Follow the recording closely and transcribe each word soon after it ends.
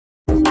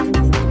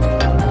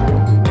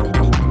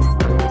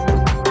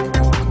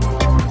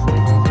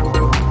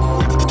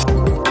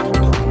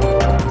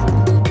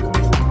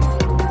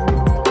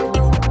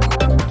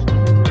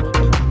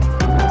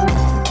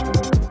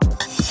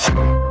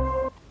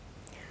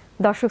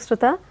দর্শক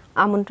শ্রোতা,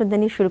 আমন্ত্রণ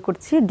জানিয়ে শুরু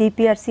করছি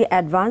ডিপিআরসি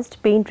অ্যাডভান্সড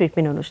পেইন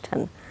ট্রিটমেন্ট অনুষ্ঠান।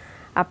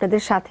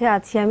 আপনাদের সাথে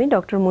আছি আমি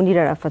ডক্টর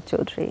মুনিরা রাফাত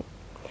চৌধুরী।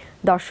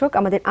 দর্শক,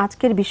 আমাদের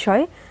আজকের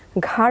বিষয়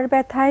ঘাড়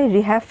ব্যথায়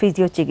রিহ্যাব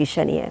ফিজিও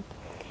চিকিৎসা নিয়ে।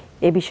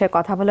 এ বিষয়ে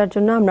কথা বলার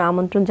জন্য আমরা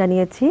আমন্ত্রণ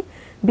জানিয়েছি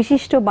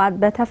বিশিষ্ট বাত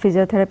ব্যথা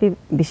ফিজিওথেরাপি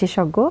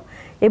বিশেষজ্ঞ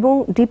এবং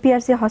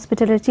ডিপিআরসি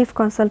হসপিটালের chief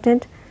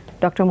consultant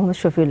doctor Mohammad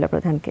Shafiullah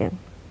প্রধানকে।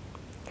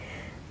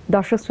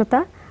 দর্শক শ্রোতা,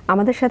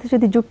 আমাদের সাথে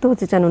যদি যুক্ত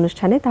হতে চান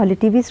অনুষ্ঠানে, তাহলে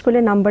টিভি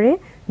স্ক্রিনের নাম্বারে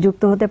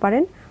যুক্ত হতে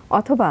পারেন,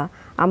 অথবা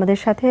আমাদের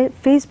সাথে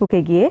ফেসবুকে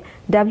গিয়ে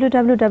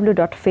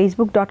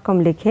www.facebook.com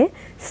লিখে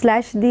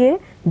স্ল্যাশ দিয়ে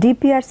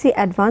ডিপিআরসি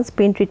অ্যাডভান্স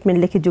পেইন ট্রিটমেন্ট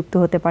লিখে যুক্ত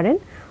হতে পারেন,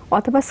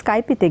 অথবা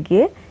স্কাইপিতে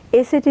গিয়ে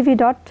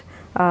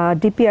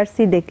satv.dprc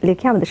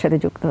লিখে আমাদের সাথে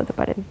যুক্ত হতে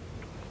পারেন।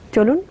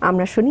 চলুন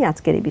আমরা শুনি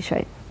আজকের এই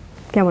বিষয়ে।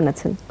 কেমন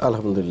আছেন?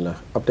 আলহামদুলিল্লাহ,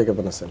 আপনি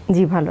কেমন আছেন?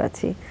 জি, ভালো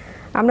আছি।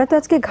 আমরা তো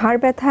আজকে ঘাড়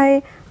ব্যথায়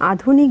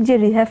আধুনিক যে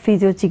রিহ্যাব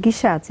ফিজিও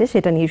চিকিৎসা আছে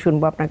সেটা নিয়ে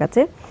শুনবো আপনার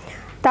কাছে।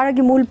 তার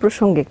আগে মূল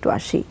প্রসঙ্গে একটু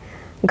আসি।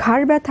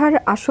 ঘাড় ব্যথার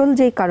আসল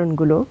যে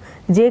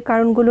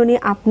কারণগুলো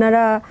নিয়ে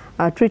আপনারা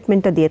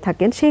ট্রিটমেন্টটা দিয়ে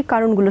থাকেন, সেই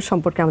কারণগুলো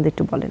সম্পর্কে আমাদের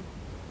একটু বলেন।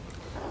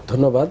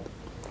 ধন্যবাদ।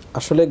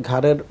 আসলে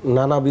ঘাড়ের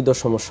নানাবিধ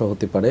সমস্যা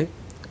হতে পারে।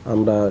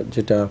 আমরা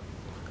যেটা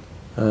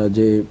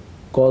যে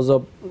কজ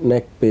অফ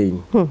নেক পেইন,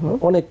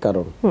 অনেক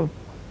কারণ,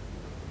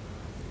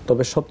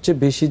 তবে সবচেয়ে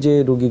বেশি যে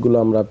রোগীগুলো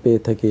আমরা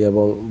পেয়ে থাকি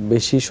এবং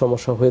বেশি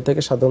সমস্যা হয়ে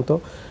থাকে সাধারণত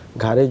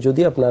ঘাড়ে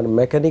যদি আপনার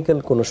মেকানিক্যাল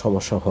কোনো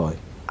সমস্যা হয়।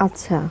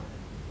 আচ্ছা,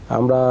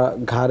 আমরা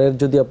ঘাড়ের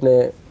যদি আপনি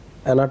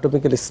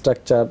অ্যানাটমিক্যাল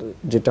স্ট্রাকচার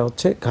যেটা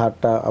হচ্ছে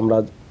ঘাড়টা আমরা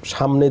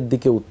সামনের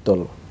দিকে উত্তল,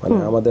 মানে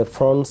আমাদের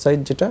ফ্রন্ট সাইড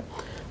যেটা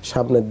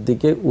সামনের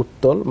দিকে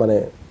উত্তল, মানে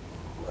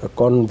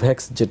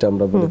কনভেক্স যেটা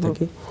আমরা বলে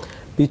থাকি,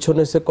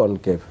 পিছনে হচ্ছে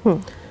কনকেভ,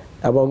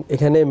 এবং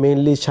এখানে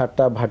মেইনলি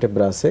 7টা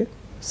ভার্টেব্রা আছে।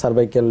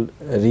 সার্ভাইক্যাল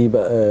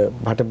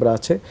ভার্টেব্রা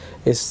আছে।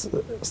 এই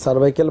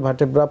সার্ভাইক্যাল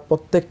ভার্টেব্রা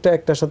প্রত্যেকটা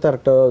একটার সাথে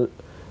একটা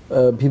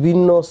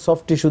বিভিন্ন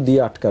সফট টিস্যু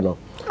দিয়ে আটকানো।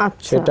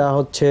 সেটা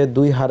হচ্ছে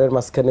দুই হাড়ের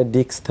মাঝখানে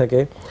ডিস্ক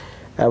থাকে,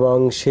 এবং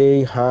সেই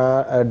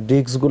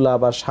ডিস্কগুলো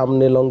আবার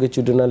সামনে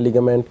লঙ্গিটিউডিনাল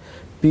লিগামেন্ট,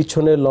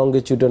 পিছনে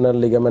লঙ্গিটিউডিনাল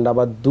লিগামেন্ট,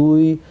 আবার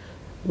দুই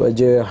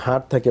যে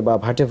হাড় থাকে বা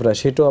ভার্টেব্রা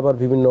সেটাও আবার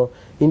বিভিন্ন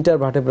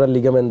ইন্টারভার্টেব্রাল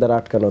লিগামেন্ট দ্বারা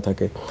আটকানো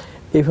থাকে।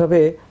 এইভাবে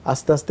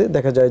আস্তে আস্তে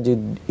দেখা যায় যে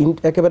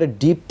একেবারে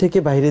ডিপ থেকে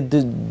বাইরের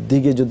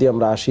দিকে যদি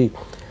আমরা আসি,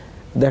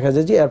 দেখা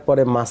যায় যে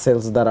এরপরে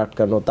মাসেলস দ্বারা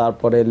আটকানো,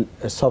 তারপরে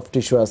সফট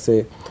টিস্যু আছে,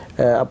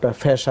 আপনার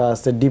ফ্যাসা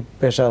আছে, ডিপ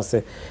ফ্যাসা আছে।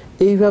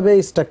 এইভাবে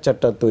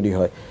স্ট্রাকচারটা তৈরি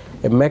হয়।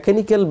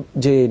 মেকানিক্যাল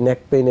যে নেক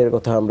পেইনের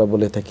কথা আমরা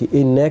বলে থাকি,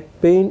 এই নেক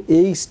পেইন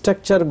এই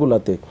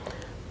স্ট্রাকচারগুলোতে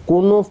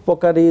কোনো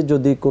প্রকারে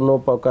যদি কোনো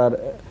প্রকার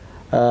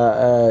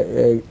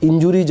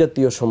ইনজুরি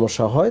জাতীয়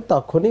সমস্যা হয়,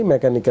 তখনই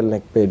মেকানিক্যাল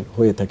নেক পেইন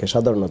হয়ে থাকে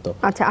সাধারণত।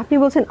 আচ্ছা, আপনি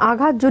বলছেন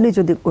আঘাতজনিত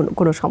যদি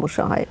কোনো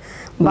সমস্যা হয়,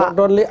 নট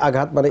অনলি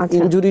আঘাত, মানে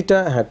ইনজুরিটা,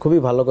 হ্যাঁ খুবই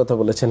ভালো কথা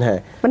বলেছেন। হ্যাঁ,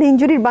 মানে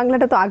ইনজুরির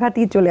বাংলাটা তো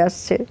আঘাতই চলে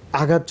আসছে,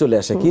 আঘাত চলে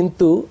আসে।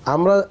 কিন্তু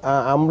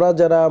আমরা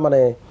যারা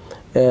মানে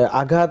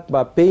আঘাত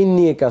বা পেইন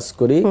নিয়ে কাজ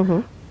করি,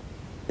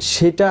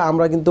 সেটা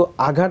আমরা কিন্তু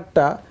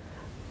আঘাতটা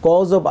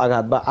কজ অফ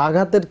আঘাত বা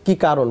আঘাতের কি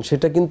কারণ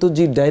সেটা কিন্তু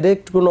যে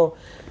ডাইরেক্ট কোনো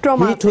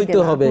হিট হইতে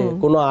হবে,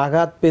 কোনো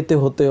আঘাত পেতে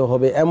হতে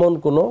হবে এমন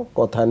কোনো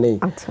কথা নেই।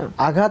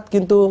 আঘাত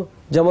কিন্তু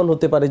যেমন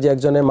হতে পারে যে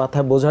একজনের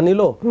মাথায় বোঝা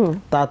নিল,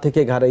 তা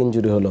থেকে ঘাড়ে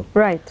ইনজুরি হলো,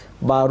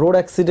 বা রোড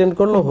অ্যাক্সিডেন্ট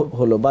করলো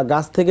হলো, বা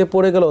গাছ থেকে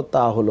পড়ে গেল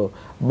তা হলো,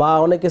 বা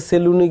অনেকে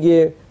সেলুনে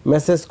গিয়ে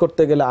মেসেজ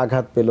করতে গেলে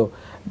আঘাত পেল,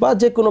 বা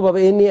যে কোনোভাবে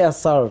এনি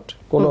অ্যাসাল্ট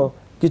কোনো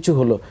কিছু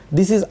হলো,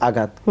 দিস ইজ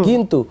আঘাত।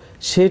 কিন্তু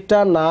সেটা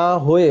না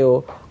হয়েও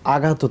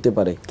আঘাত হতে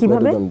পারে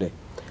মেরুদণ্ডে।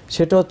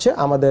 সেটা হচ্ছে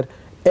আমাদের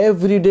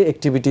এভরিডে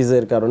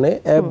অ্যাক্টিভিটিজের কারণে।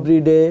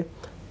 এভরিডে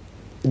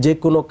যে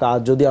কোনো কাজ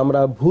যদি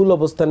আমরা ভুল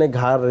অবস্থানে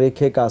ঘাড়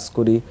রেখে কাজ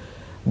করি,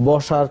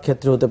 বসার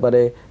ক্ষেত্রে হতে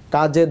পারে,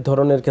 কাজের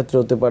ধরনের ক্ষেত্রে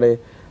হতে পারে,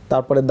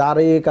 তারপরে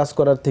দাঁড়িয়ে কাজ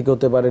করার থেকে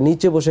হতে পারে,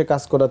 নিচে বসে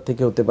কাজ করার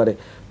থেকে হতে পারে,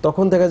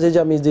 তখন দেখা যায়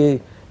যে আমি যে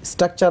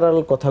স্ট্রাকচারাল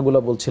কথাগুলো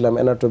বলছিলাম,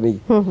 অ্যানাটমি,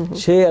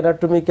 সেই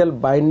অ্যানাটমিক্যাল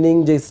বাইন্ডিং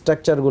যে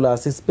স্ট্রাকচারগুলো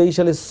আছে,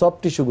 স্পেশালি সফট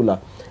টিস্যুগুলা,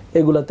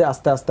 এগুলাতে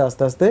আস্তে আস্তে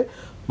আস্তে আস্তে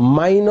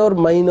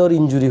মাইনর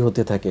ইনজুরি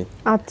হতে থাকে।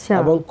 আচ্ছা,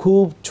 এবং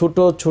খুব ছোট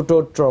ছোট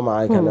ট্রমা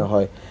এখানে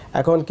হয়।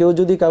 এখন কেউ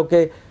যদি কাউকে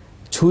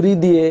ছুরি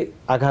দিয়ে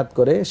আঘাত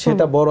করে,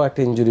 সেটা বড়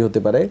একটা ইনজুরি হতে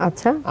পারে।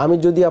 আমি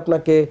যদি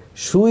আপনাকে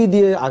সুই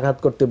দিয়ে আঘাত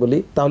করতে বলি,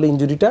 তাহলে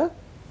ইনজুরিটা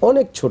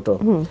অনেক ছোট।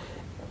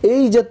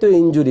 এই জাতীয়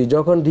ইনজুরি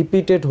যখন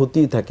রিপিটেড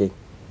হতেই থাকে,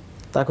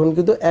 তখন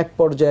কিন্তু এক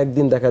পর্যায়ে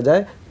একদিন দেখা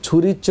যায়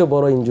ছুরির চেয়ে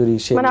বড় ইনজুরি,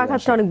 মানে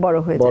আঘাতটা অনেক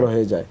বড়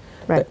হয়ে যায়।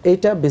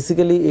 এটা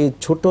বেসিক্যালি এই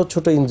ছোট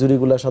ছোট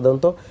ইনজুরিগুলো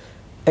সাধারণত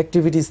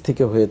অ্যাক্টিভিটিস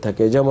থেকে হয়ে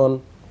থাকে। যেমন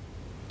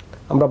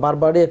আমরা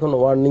বারবারই এখন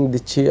ওয়ার্নিং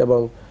দিচ্ছি এবং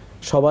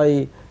সবাই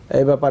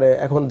এই ব্যাপারে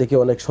এখন দেখি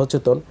অনেক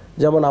সচেতন।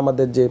 যেমন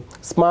আমাদের যে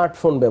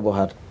স্মার্টফোন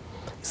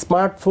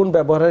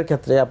ব্যবহারের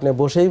ক্ষেত্রে আপনি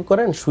বসেই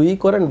করেন, শুয়েই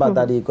করেন বা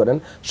দাঁড়িয়ে করেন,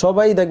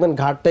 সবাই দেখবেন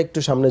ঘাড়টা একটু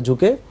সামনে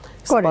ঝুঁকে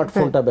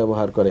স্মার্টফোনটা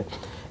ব্যবহার করে।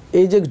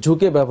 এই যে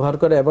ঝুঁকে ব্যবহার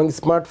করে, এবং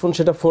স্মার্টফোন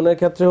সেটা ফোনের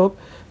ক্ষেত্রে হোক,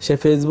 সে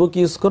ফেসবুক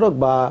ইউজ করুক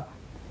বা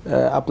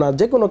আপনার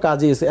যে কোনো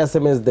কাজে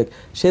SMS দেখ,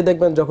 সে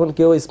দেখবেন যখন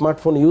কেউ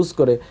স্মার্টফোন ইউজ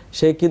করে,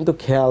 সে কিন্তু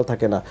খেয়াল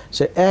থাকে না,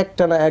 সে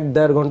একটানা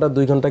 1-1.5 ঘন্টা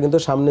 2 ঘন্টা কিন্তু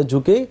সামনে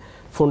ঝুঁকেই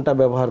ফোনটা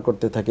ব্যবহার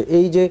করতে থাকে,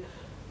 এই যে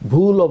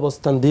ভুল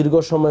অবস্থান দীর্ঘ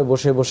সময়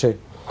বসে বসে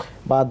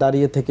বা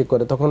দাঁড়িয়ে থেকে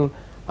করে, তখন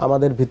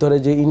আমাদের ভিতরে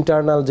যে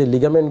ইন্টারনাল যে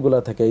লিগামেন্টগুলো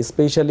থাকে,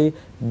 স্পেশালি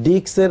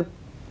ডিস্কের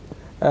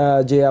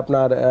যে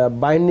আপনার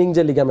বাইন্ডিং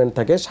যে লিগামেন্ট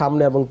থাকে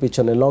সামনে এবং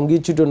পিছনে,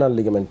 লঙ্গিটিউডিনাল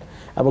লিগামেন্ট,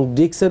 এবং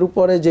ডিস্কের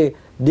উপরে যে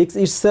ডিস্ক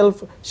ইটসেলফ,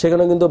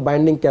 সেখানে কিন্তু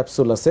বাইন্ডিং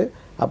ক্যাপসুল আছে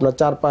আপনার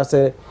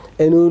চারপাশে,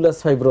 annulus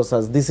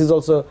ফাইব্রোসাস, this is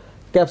also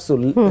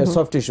capsule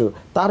soft tissue,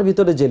 তার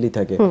ভিতরে জেলি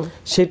থাকে,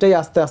 সেটাই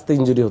আস্তে আস্তে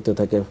ইনজুরি হতে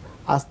থাকে,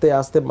 আস্তে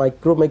আস্তে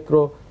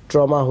মাইক্রো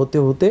ট্রমা হতে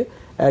হতে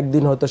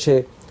একদিন হয়তো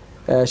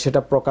সেটা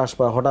প্রকাশ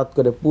পায়, হঠাৎ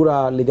করে পুরা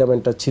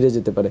লিগামেন্টটা ছিঁড়ে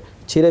যেতে পারে,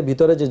 ছিঁড়ে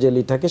ভিতরে যে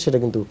জেলি থাকে সেটা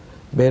কিন্তু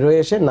বের হয়ে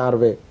এসে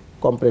নার্ভে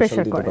কম্প্রেশন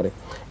দিতে পারে,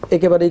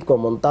 একেবারেই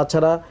কমন।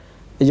 তাছাড়া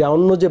এই যে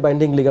অন্য যে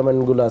বাইন্ডিং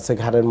লিগামেন্টগুলো আছে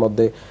ঘাড়ের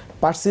মধ্যে,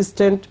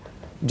 পারসিস্টেন্ট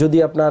যদি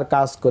আপনার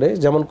কাজ করে,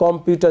 যেমন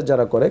কম্পিউটার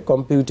যারা করে,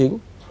 কম্পিউটিং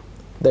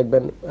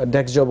দেখবেন,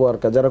 ডেস্ক জব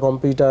ওয়ার্কার যারা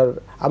কম্পিউটার,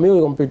 আমিও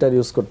কম্পিউটার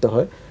ইউজ করতে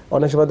হয়,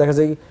 অনেক সময় দেখা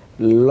যায়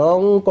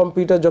লং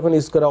কম্পিউটার যখন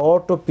ইউজ করে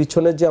অটো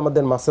পিছনের যে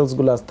আমাদের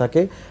মাসেলসগুলো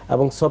থাকে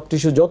এবং সফট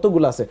টিস্যু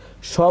যতগুলো আছে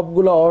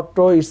সবগুলো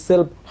অটো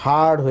ইটসেলফ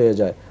হার্ড হয়ে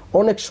যায়,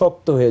 অনেক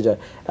শক্ত হয়ে যায়,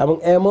 এবং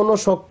এমনও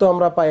শক্ত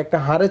আমরা পাই একটা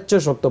হাড়ের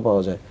চেয়ে শক্ত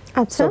পাওয়া যায়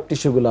সফট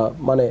টিস্যুগুলো,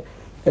 মানে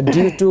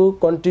ডিউ টু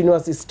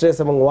কন্টিনিউয়াস স্ট্রেস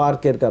এবং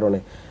ওয়ার্কের কারণে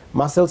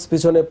মাসেলস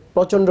পিছনে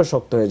প্রচন্ড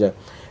শক্ত হয়ে যায়।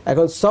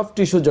 এখন সফট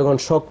টিস্যু যখন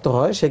শক্ত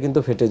হয় সে কিন্তু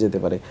ফেটে যেতে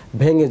পারে,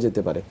 ভেঙে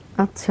যেতে পারে।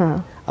 আচ্ছা,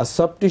 আর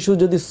সফট টিস্যু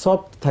যদি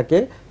সফট থাকে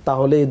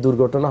তাহলে এই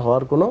দুর্ঘটনা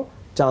হওয়ার কোনো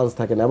চান্স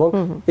থাকে না। এবং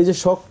এই যে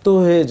শক্ত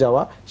হয়ে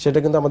যাওয়া, সেটা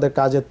কিন্তু আমাদের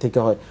কাজের থেকে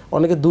হয়।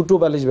 অনেকে দুটো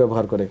বালিশ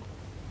ব্যবহার করে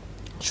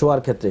শোয়ার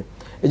ক্ষেত্রে,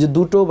 এই যে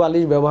দুটো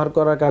বালিশ ব্যবহার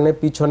করার কারণে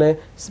পিছনে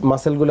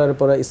মাসেলগুলোর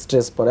উপরে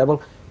স্ট্রেস পড়ে, এবং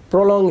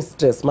প্রলং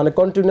স্ট্রেস মানে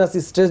কন্টিনিউয়াস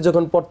স্ট্রেস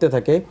যখন পড়তে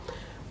থাকে,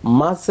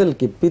 মাসেল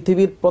কি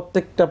পৃথিবীর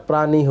প্রত্যেকটা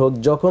প্রাণী হোক,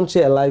 যখন সে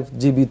অ্যালাইভ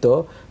জীবিত,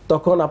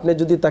 তখন আপনি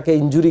যদি তাকে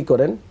ইনজুরি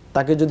করেন,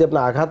 তাকে যদি আপনি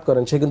আঘাত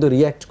করেন, সে কিন্তু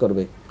রিয়্যাক্ট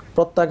করবে,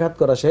 প্রত্যাঘাত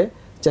করা সে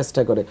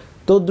চেষ্টা করে।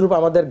 তদ্রূপ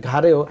আমাদের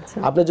ঘাড়েও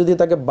আপনি যদি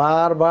তাকে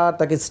বারবার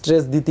তাকে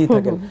স্ট্রেস দিতেই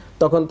থাকেন,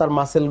 তখন তার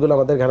মাসেলগুলো,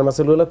 আমাদের ঘাড়ের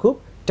মাসেলগুলো খুব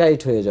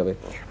টাইট হয়ে যাবে।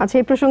 আচ্ছা,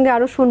 এই প্রসঙ্গে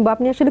আরো শুনবো,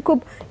 আপনি আসলে খুব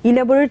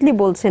ইলাবোরেটলি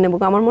বলছেন, এবং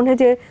আমার মনে হয়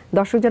যে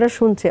দর্শক যারা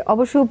শুনছে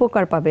অবশ্যই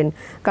উপকার পাবেন,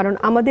 কারণ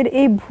আমাদের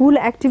এই ভুল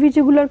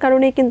অ্যাক্টিভিটিগুলোর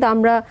কারণে কিন্তু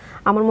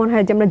আমার মনে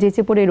হয় যে আমরা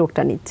যেচে পড়ে এই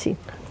রোগটা নিচ্ছি।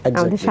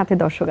 আমাদের সাথে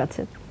দর্শক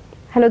আছেন।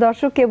 হ্যালো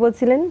দর্শক, কে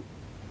বলছিলেন?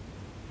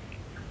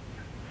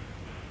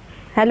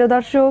 হ্যালো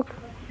দর্শক,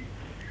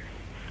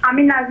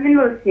 আমি নাজমিন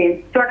বলছি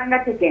চুয়াডাঙ্গা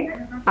থেকে।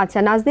 আচ্ছা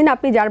নাজনীন,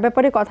 আপনি যার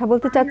ব্যাপারে কথা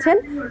বলতে চাচ্ছেন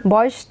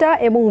বয়সটা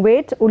এবং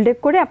ওয়েট উল্লেখ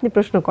করে আপনি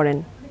প্রশ্ন করেন।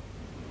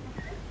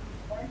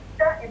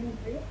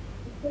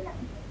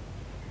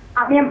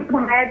 আমি আমার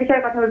ভাইয়ের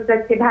বিষয়ে কথা বলতে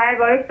চাচ্ছি। ভাইয়ের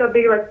বয়স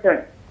 24 বছর।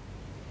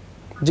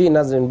 জি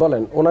নাজরিন,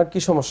 বলেন ওনার কি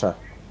সমস্যা?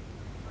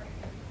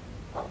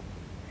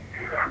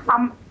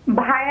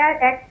 ভাইয়ার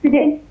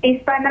অ্যাক্সিডেন্ট,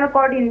 স্পাইনাল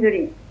কর্ড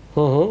ইনজুরি।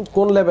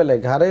 কোন লেভেলে,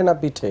 ঘাড়ে না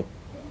পিঠে?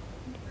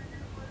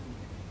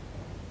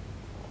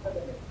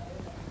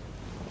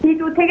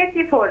 C2 থেকে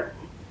C4।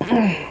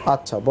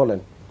 আচ্ছা বলেন,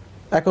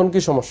 এখন কি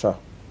সমস্যা?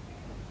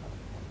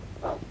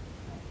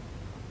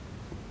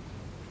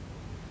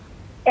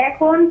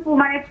 এখন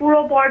মানে পুরো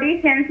বডি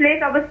সেন্সলেস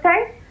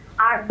অবস্থায়,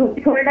 আর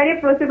শোল্ডারে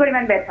প্রচুর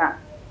পরিমাণ ব্যথা।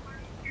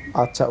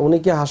 আচ্ছা, উনি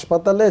কি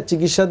হাসপাতালে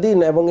চিকিৎসাধীন,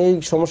 এবং এই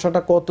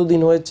সমস্যাটা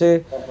কতদিন হয়েছে,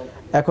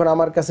 এখন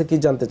আমার কাছে কি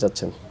জানতে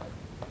চাচ্ছেন?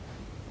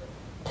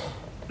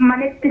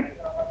 মানে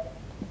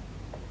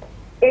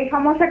এই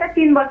সমস্যাটা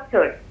 3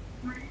 বছর।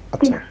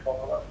 আচ্ছা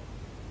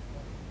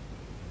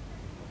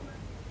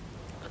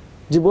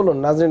জি বলুন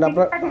নাজরিন,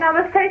 আপনার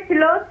অবস্থায়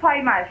ছিল 6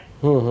 মাস।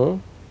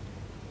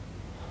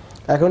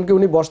 এখন কি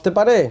উনি বসতে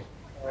পারে?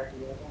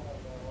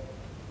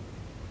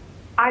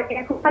 আর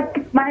এখন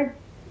মানে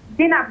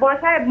যে না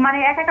বসায়, মানে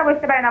একা একা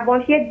বসতে পারে না,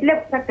 বসিয়ে দিলে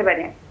থাকতে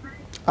পারে।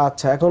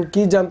 আচ্ছা, এখন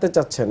কি জানতে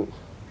চাচ্ছেন?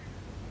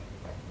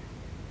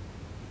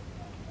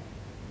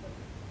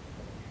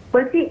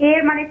 বলছি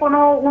এর মানে কোনো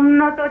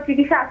উন্নত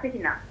চিকিৎসা আছে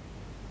কিনা?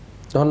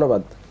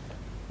 ধন্যবাদ।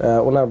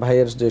 ওনার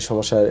ভাইয়ের যে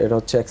সমস্যা, এটা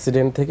হচ্ছে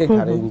অ্যাক্সিডেন্ট থেকে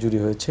ঘাড়ে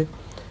ইনজুরি হয়েছে,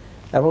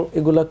 এবং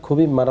এগুলা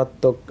খুবই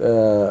মারাত্মক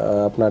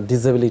আপনার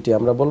ডিসেবিলিটি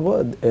আমরা বলবো।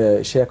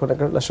 সে এখন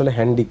আসলে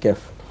হ্যান্ডিক্যাপ,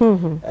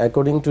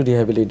 অ্যাকর্ডিং টু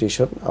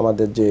রিহ্যাবিলিটেশন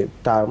আমাদের যে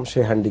টার্ম, সে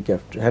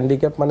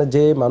হ্যান্ডিক্যাপ মানে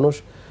যে মানুষ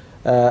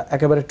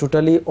একেবারে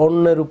টোটালি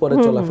অন্যের উপরে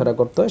চলাফেরা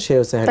করতে হয়, সে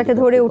হচ্ছে তাকে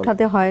ধরে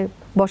উঠাতে হয়,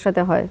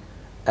 বসাতে হয়।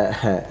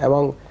 হ্যাঁ,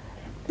 এবং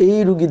এই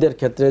রোগীদের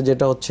ক্ষেত্রে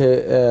যেটা হচ্ছে,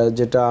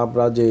 যেটা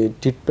আমরা যে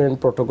ট্রিটমেন্ট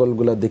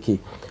প্রোটোকলগুলো দেখি,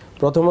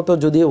 প্রথমত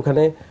যদি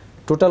ওখানে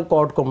টোটাল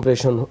কর্ড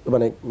কম্প্রেশন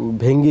মানে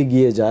ভেঙে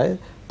গিয়ে যায়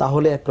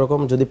তাহলে একরকম,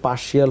 যদি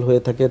পার্শিয়াল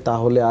হয়ে থাকে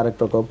তাহলে আরেক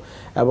রকম,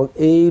 এবং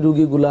এই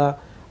রোগীগুলা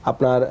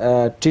আপনার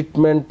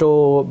ট্রিটমেন্টও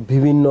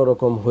বিভিন্ন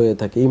রকম হয়ে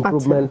থাকে,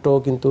 ইমপ্রুভমেন্টও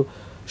কিন্তু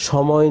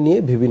সময় নিয়ে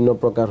বিভিন্ন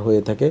প্রকার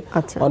হয়ে থাকে।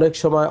 অনেক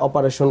সময়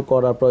অপারেশন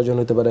করার প্রয়োজন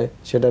হতে পারে,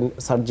 সেটা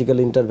সার্জিক্যাল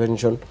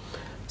ইন্টারভেনশন,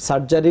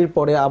 সার্জারির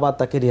পরে আবার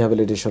তাকে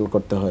রিহ্যাবিলিটেশন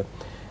করতে হয়।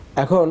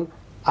 এখন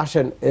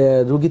আসেন,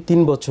 রোগী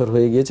 3 বছর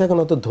হয়ে গিয়েছে, এখন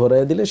হয়তো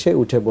ধরাই দিলে সে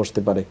উঠে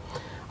বসতে পারে।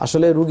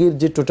 আসলে রোগীর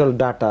যে টোটাল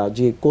ডাটা,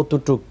 যে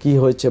কতটুক কি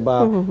হয়েছে, বা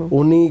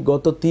উনি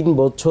গত 3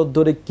 বছর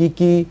ধরে কি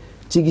কি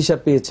চিকিৎসা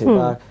পেয়েছে,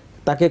 বা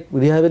তাকে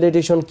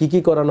রিহ্যাবিলিটেশন কি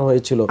করানো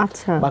হয়েছিল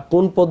আচ্ছা। বা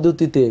কোন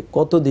পদ্ধতিতে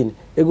কতদিন,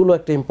 এগুলো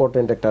একটা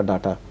ইম্পর্টেন্ট একটা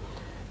ডাটা।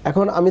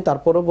 এখন আমি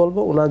তারপরেও বলবো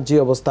ওনার যে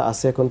অবস্থা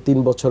আছে এখন 3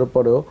 বছর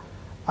পরেও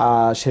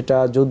সেটা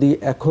যদি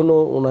এখনো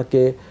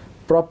ওনাকে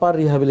প্রপার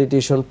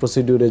রিহ্যাবিলিটেশন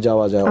প্রসিডিউরে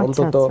যাওয়া যায়,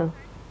 অন্তত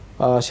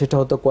সেটা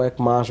হয়তো কয়েক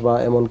মাস বা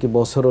এমনকি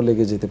বছরও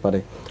লেগে যেতে পারে।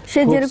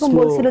 সে যেরকম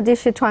বলছিল যে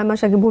সে 6 মাস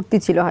আগে ভর্তি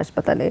ছিল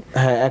হাসপাতালে,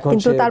 হ্যাঁ, এখন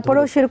কিন্তু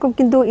তারপরেও সেরকম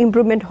কিন্তু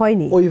ইমপ্রুভমেন্ট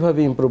হয়নি,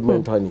 ওইভাবে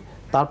ইমপ্রুভমেন্ট হয়নি।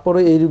 তারপরে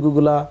এই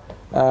রোগগুলা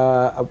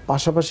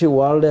পাশাপাশি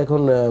ওয়ার্ল্ডে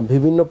এখন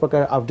বিভিন্ন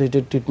প্রকার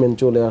আপডেটেড ট্রিটমেন্ট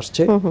চলে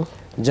আসছে।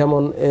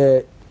 যেমন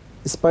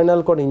স্পাইনাল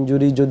কর্ড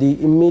ইনজুরি যদি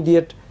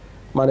ইমিডিয়েট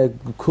মানে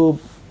খুব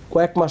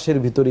কয়েক মাসের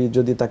ভিতরেই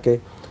যদি তাকে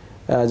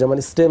যেমন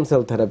স্টেম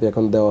সেল থেরাপি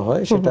এখন দেওয়া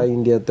হয়, সেটা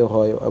ইন্ডিয়াতে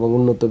হয় এবং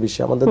উন্নত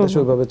বিশ্বে, আমাদের দেশে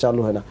ওইভাবে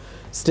চালু হয় না।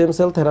 স্টেম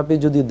সেল থেরাপি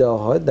যদি দেওয়া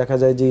হয় দেখা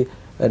যায় যে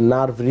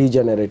নার্ভ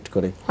রিজেনারেট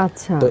করে।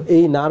 আচ্ছা। তো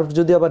এই নার্ভ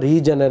যদি আবার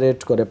রিজেনারেট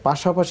করে,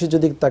 পাশাপাশি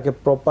যদি তাকে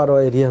প্রপার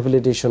ওয়ে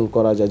রিহ্যাবিলিটেশন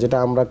করা যায়, যেটা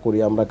আমরা করি,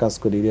 আমরা কাজ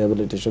করি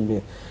রিহ্যাবিলিটেশন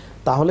নিয়ে,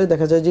 তাহলে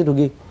দেখা যায় যে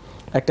রোগী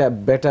একটা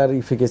বেটার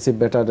ইফিকেসি,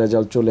 বেটার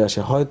রেজাল্ট চলে আসে।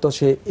 হয়তো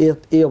সে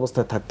এই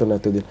অবস্থায় থাকতো না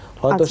এতদিন,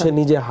 হয়তো সে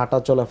নিজে হাঁটা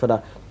চলাফেরা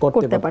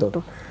করতে পারতো।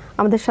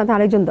 আমাদের সাথে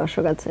আরেকজন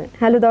দর্শক আছে।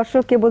 হ্যালো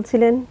দর্শক, কে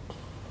বলছিলেন?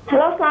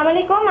 হ্যালো, আসসালামু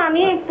আলাইকুম।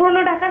 আমি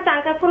পুরনো ঢাকার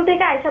চাঙ্কাফুল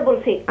থেকে আয়েশা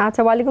বলছি।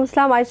 আচ্ছা, ওয়ালাইকুম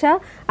আসসালাম আয়েশা,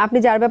 আপনি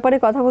যার ব্যাপারে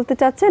কথা বলতে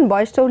চাচ্ছেন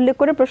বয়সটা উল্লেখ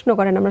করে প্রশ্ন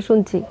করেন, আমরা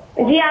শুনছি।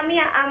 জি, আমি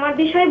আমার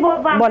বিষয়ে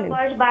বলবো। আমার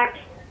বয়স 22।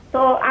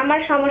 তো আমার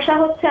সমস্যা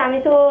হচ্ছে আমি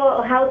তো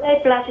হাউস ওয়াইফ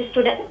প্লাস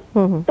স্টুডেন্ট।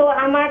 তো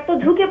আমার তো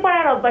ঝুঁকে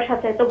পড়ার অভ্যাস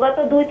আছে। তো গত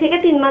 2 থেকে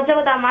 3 মাস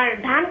যাবত আমার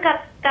ধান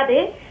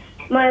কাঁধে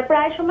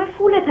প্রায় সময়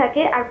ফুলে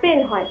থাকে আর পেন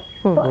হয়।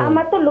 তো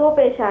আমার তো লো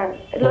প্রেশার,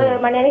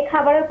 মানে আমি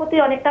খাবারের প্রতি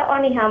অনেকটা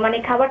অনীহা, মানে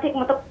খাবার ঠিক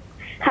মতো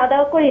খাওয়া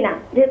দাওয়া করি না,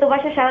 যেহেতু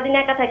বাসায় সারাদিন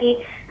একা থাকি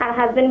আর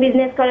হাজবেন্ড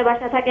বিজনেস করে,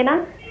 বাসা থাকে না।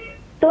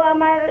 তো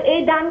আমার এই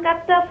ডান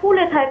কাঁধটা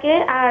ফুলে থাকে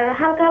আর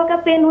হালকা হালকা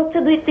পেন হচ্ছে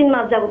 2-3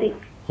 মাস যাবতই।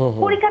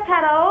 পরীক্ষা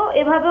ছাড়াও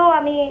এভাবেও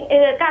আমি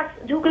কাজ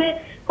ঝুঁকে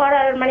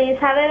করার মানে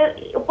স্যারের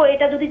উপর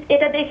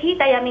এটা দেখি,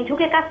 তাই আমি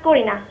ঝুঁকে কাজ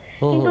করি না।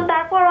 কিন্তু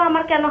তারপরও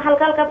আমার কেন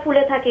হালকা হালকা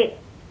ফুলে থাকে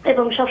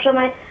এবং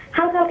সবসময়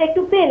হালকা হালকা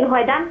একটু পেন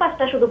হয়, ডান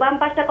পাশটা শুধু, বাম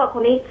পাশটা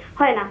কখনোই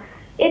হয় না।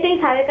 এটাই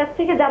স্যারের কাছ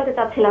থেকে জানতে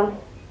চাচ্ছিলাম।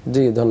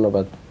 জি,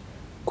 ধন্যবাদ।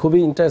 খুবই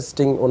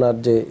ইন্টারেস্টিং ওনার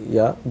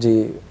যে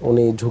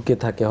উনি ঝুঁকে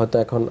থাকে, হয়তো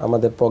এখন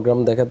আমাদের প্রোগ্রাম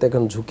দেখাতে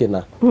এখন ঝুঁকে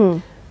না,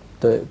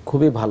 তো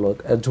খুবই ভালো।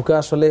 ঝুঁকা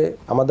আসলে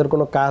আমাদের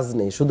কোনো কাজ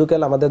নেই, শুধু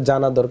কেন আমাদের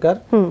জানা দরকার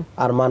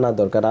আর মানা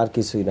দরকার, আর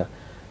কিছুই না।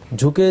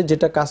 ঝুঁকে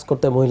যেটা কাজ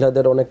করতে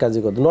মহিলাদের অনেক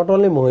কাজই করতে, নট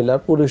অনলি মহিলার,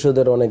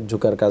 পুরুষদের অনেক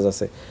ঝুঁকার কাজ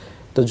আছে।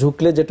 তো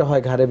ঝুঁকলে যেটা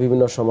হয় ঘাড়ে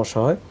বিভিন্ন সমস্যা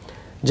হয়।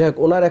 যাই হোক,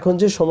 ওনার এখন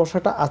যে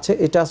সমস্যাটা আছে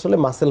এটা আসলে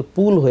মাসেল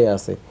পুল হয়ে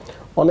আছে।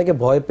 অনেকে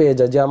ভয় পেয়ে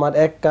যায় যে আমার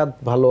এক কাঁধ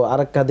ভালো,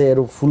 আরেক কাঁধে এর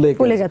ফুলে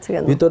গেছে,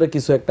 ভিতরে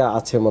কিছু একটা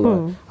আছে মনে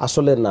হয়।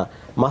 আসলে না,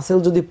 মাসেল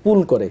যদি পুল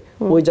করে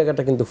ওই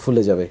জায়গাটা কিন্তু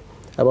ফুলে যাবে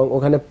এবং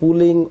ওখানে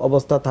পুলিং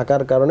অবস্থা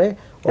থাকার কারণে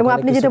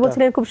আপনি যেটা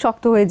বলছিলেন খুব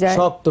শক্ত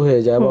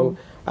হয়ে যায় এবং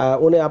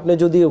আপনি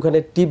যদি ওখানে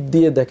টিপ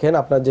দিয়ে দেখেন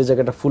আপনার যে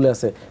জায়গাটা ফুলে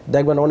আছে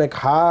দেখবেন অনেক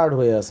হার্ড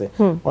হয়ে আছে।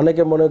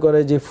 অনেকে মনে করে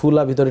যে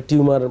ফুলা ভিতরে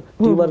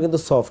টিউমার কিন্তু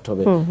সফট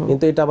হবে,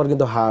 কিন্তু এটা আবার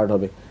কিন্তু হার্ড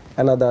হবে।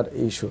 অ্যানাদার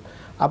ইস্যু,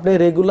 আপনি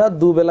রেগুলার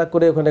 2 বেলা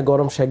করে ওখানে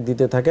গরম সেক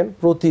দিতে থাকেন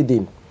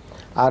প্রতিদিন।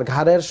 আর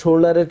ঘাড়ের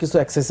শোল্ডারের কিছু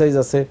এক্সারসাইজ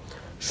আছে,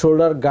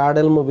 শোল্ডার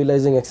গার্ডেল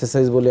মোবিলাইজিং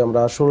এক্সারসাইজ বলি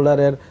আমরা,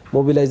 শোল্ডারের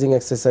মোবিলাইজিং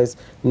এক্সারসাইজ,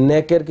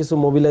 নেকের কিছু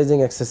মোবিলাইজিং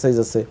এক্সারসাইজ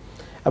আছে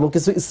এবং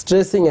কিছু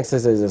স্ট্রেসিং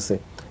এক্সারসাইজ আছে।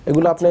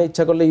 এগুলো আপনি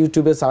ইচ্ছা করলে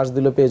ইউটিউবে সার্চ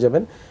দিলে পেয়ে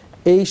যাবেন।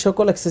 এই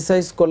সকল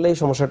এক্সারসাইজ করলে এই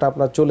সমস্যাটা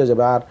আপনার চলে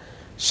যাবে। আর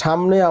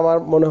সামনে আমার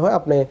মনে হয়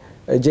আপনি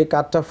যে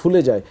কাঁধটা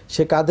ফুলে যায়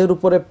সে কাঁধের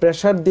উপরে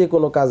প্রেসার দিয়ে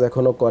কোনো কাজ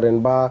এখনো করেন,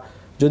 বা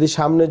যদি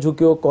সামনে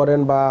ঝুঁকেও করেন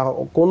বা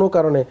কোনো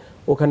কারণে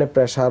ওখানে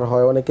প্রেসার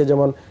হয়, অনেকে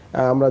যেমন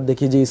আমরা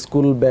দেখি যে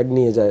স্কুল ব্যাগ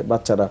নিয়ে যায়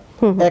বাচ্চারা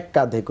এক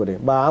কাঁধে করে,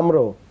 বা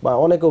আমরাও, বা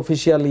অনেকে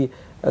অফিসিয়ালি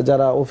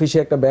যারা অফিসে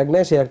একটা ব্যাগ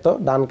নেয় সে একটা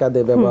ডান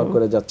কাঁধে ব্যবহার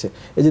করে যাচ্ছে।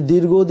 এই যে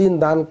দীর্ঘদিন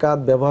ডান কাঁধ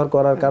ব্যবহার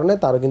করার কারণে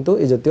তারও কিন্তু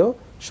এই জাতীয়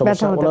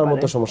সমস্যা, ওনার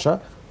মতো সমস্যা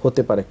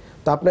হতে পারে।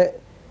 তো আপনি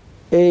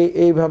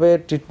এইভাবে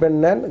ট্রিটমেন্ট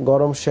নেন,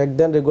 গরম সেক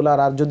দেন রেগুলার।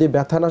 আর যদি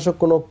ব্যথানাশক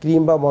কোনো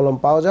ক্রিম বা মলম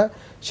পাওয়া যায়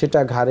সেটা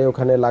ঘাড়ে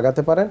ওখানে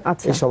লাগাতে পারেন,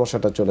 এই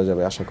সমস্যাটা চলে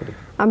যাবে আশা করি।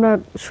 আমরা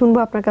শুনবো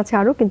আপনার কাছে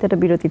আরো, কিন্তু একটা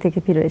বিরতি থেকে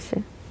ফিরে এসে।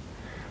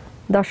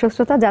 দর্শক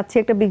শ্রোতা, যাচ্ছি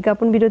একটা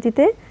বিজ্ঞাপন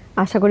বিরতিতে,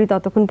 আশা করি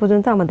ততক্ষণ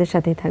পর্যন্ত আমাদের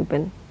সাথেই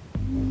থাকবেন।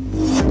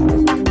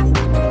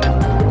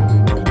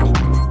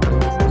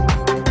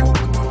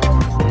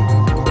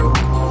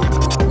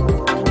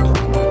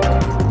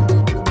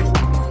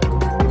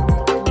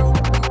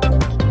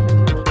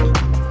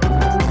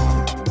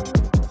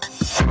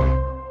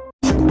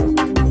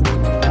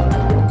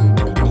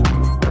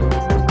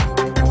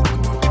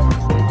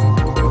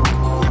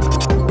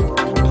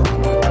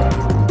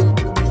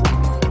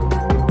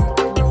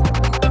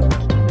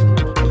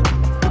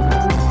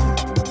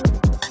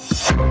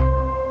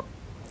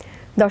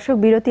 দর্শক,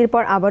 বিরতির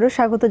পর আবারও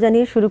স্বাগত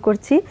জানিয়ে শুরু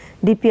করছি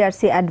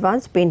ডিপিআরসি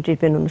অ্যাডভান্স পেইন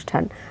ট্রিটমেন্ট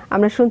অনুষ্ঠান।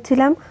 আমরা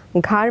শুনছিলাম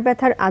ঘাড়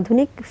ব্যথার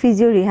আধুনিক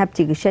ফিজিও রিহ্যাব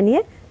চিকিৎসা নিয়ে।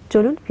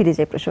 চলুন ফিরে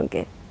যাই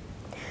প্রসঙ্গে।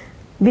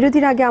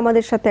 বিরতির আগে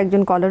আমাদের সাথে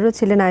একজন কলারও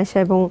ছিলেন আয়েশা,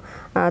 এবং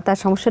তার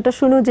সমস্যাটা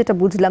শুনেও যেটা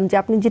বুঝলাম যে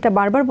আপনি যেটা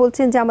বারবার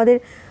বলছেন যে আমাদের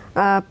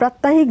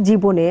প্রাত্যহিক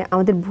জীবনে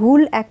আমাদের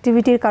ভুল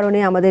অ্যাক্টিভিটির কারণে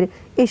আমাদের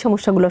এই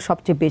সমস্যাগুলো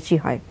সবচেয়ে বেশি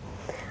হয়।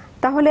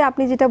 তাহলে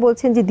আপনি যেটা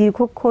বলছেন যে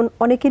দীর্ঘক্ষণ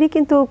অনেকেরই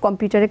কিন্তু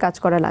কম্পিউটারে কাজ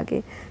করা লাগে,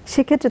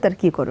 সেক্ষেত্রে তার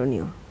কি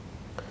করণীয়?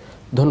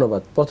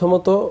 ধন্যবাদ।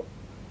 প্রথমত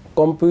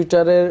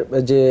কম্পিউটারের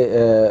যে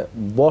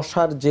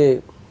বসার যে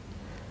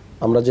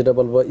আমরা যেটা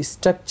বলবো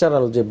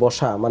স্ট্রাকচারাল যে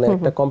বসা, মানে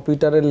একটা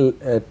কম্পিউটারের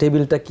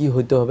টেবিলটা কি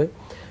হইতে হবে,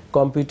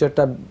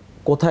 কম্পিউটারটা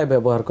কোথায়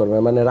ব্যবহার করবে,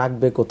 মানে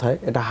রাখবে কোথায়,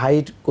 এটা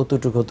হাইট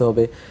কতটুকু হতে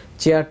হবে,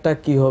 চেয়ারটা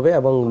কি হবে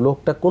এবং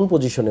লোকটা কোন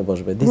পজিশনে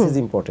বসবে, দিস ইজ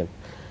ইম্পর্টেন্ট।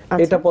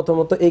 এটা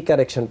প্রথমত এই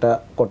কারেকশনটা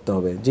করতে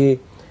হবে। যে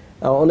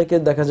অনেকে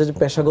দেখা যায় যে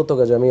পেশাগত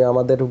কাজে, আমি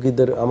আমার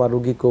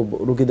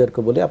রুগীদেরকে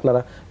বলি,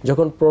 আপনারা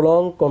যখন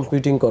প্রলং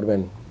কম্পিউটিং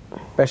করবেন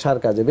পেশার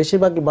কাজে,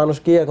 বেশিরভাগ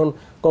মানুষকে এখন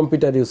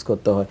কম্পিউটার ইউজ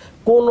করতে হয়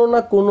কোনো না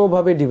কোনো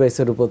ভাবে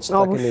ডিভাইসের উপর।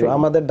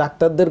 আমাদের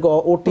ডাক্তারদেরকে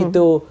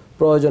ওটিতেও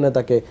প্রয়োজনে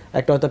থাকে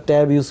একটা হয়তো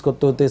ট্যাব ইউজ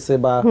করতে হতেছে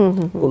বা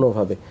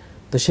কোনোভাবে।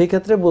 তো সেই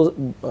ক্ষেত্রে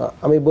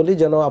আমি বলি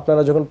যেন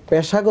আপনারা যখন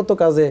পেশাগত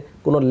কাজে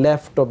কোনো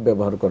ল্যাপটপ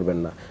ব্যবহার করবেন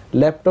না।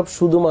 ল্যাপটপ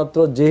শুধুমাত্র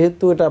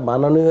যেহেতু এটা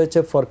বানানো হয়েছে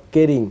ফর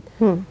কেরিং,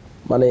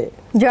 মানে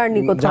জার্নি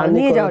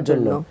করার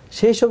জন্য,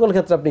 সেই সকল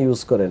ক্ষেত্রে আপনি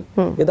ইউজ করেন।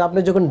 কিন্তু আপনি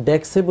যখন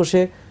ডেস্কে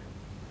বসে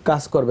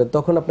কাজ করবেন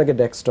তখন আপনাকে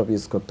ডেস্কটপ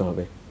ইউজ করতে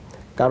হবে,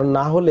 কারণ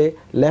না হলে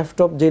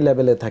ল্যাপটপ যে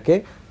লেভেলে থাকে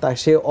তা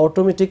সে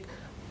অটোমেটিক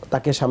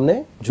তাকে সামনে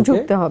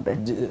ঝুঁকতে হবে,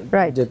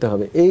 যেতে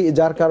হবে। এই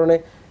যার কারণে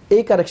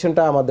এই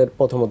কারেকশনটা আমাদের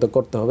প্রথমত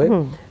করতে হবে।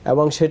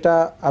 এবং সেটা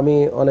আমি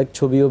অনেক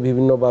ছবিও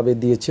বিভিন্নভাবে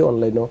দিয়েছি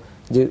অনলাইনেও,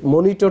 যে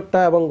মনিটরটা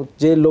এবং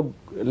যে লোক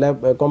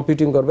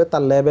কম্পিউটিং করবে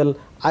তার লেভেল,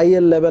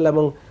 আইএল লেভেল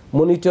এবং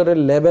মনিটরের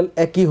লেভেল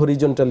একই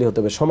হরিজন্টালি হতে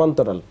হবে,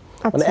 সমান্তরাল,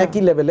 মানে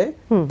একই লেভেলে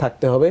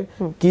থাকতে হবে।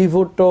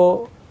 কিবোর্ডও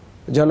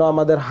যেন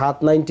আমাদের হাত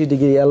 90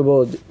 ডিগ্রি, এলবো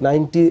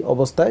 90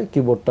 অবস্থায়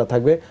কিবোর্ডটা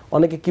থাকবে।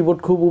 অনেকে কিবোর্ড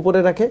খুব উপরে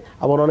রাখে,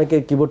 আবার অনেকে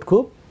কিবোর্ড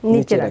খুব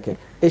নিচে রাখে।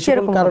 এই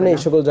সকল কারণে এই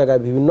সকল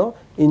জায়গায় বিভিন্ন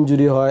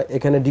ইনজুরি হয়।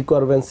 এখানে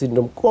ডিকরভেন্স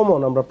সিনড্রোম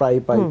কমন আমরা প্রায়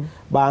পাই,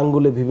 বা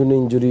আঙ্গুলে বিভিন্ন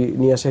ইনজুরি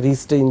নিয়ে আসে,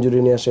 রিস্টে ইনজুরি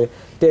নিয়ে আসে,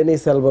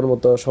 টেনিস এলবোর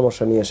মতো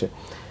সমস্যা নিয়ে আসে।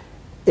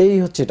 এই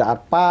হচ্ছে এটা। আর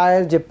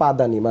পায়ের যে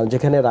পাদানি, মানে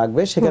যেখানে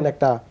রাখবে সেখানে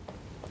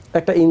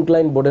একটা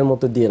ইনক্লাইন বোর্ডের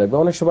মতো দিয়ে রাখবে।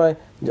 অনেক সময়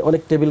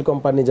অনেক টেবিল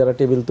কোম্পানি যারা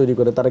টেবিল তৈরি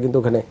করে তারা কিন্তু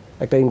ওখানে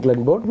একটা ইনক্লাইন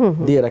বোর্ড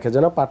দিয়ে রাখে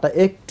যেন পাটা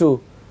একটু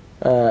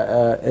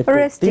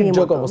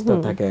তির্যক অবস্থায়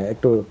থাকে,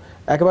 একটু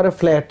একেবারে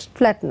ফ্ল্যাট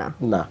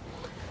না।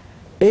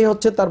 এই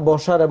হচ্ছে তার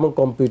বসার এবং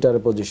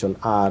কম্পিউটারের পজিশন।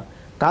 আর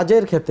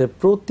কাজের ক্ষেত্রে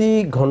প্রতি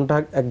ঘন্টা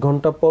 1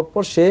 ঘন্টা পর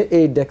পর সে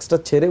এই ডেস্কটা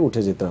ছেড়ে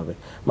উঠে যেতে হবে,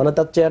 মানে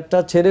তার চেয়ারটা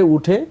ছেড়ে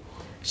উঠে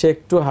সে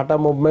একটু হাঁটা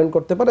মুভমেন্ট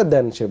করতে পারে,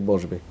 দেন সে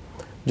বসবে।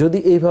 যদি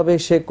এইভাবে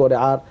সে করে,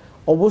 আর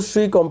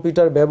অবশ্যই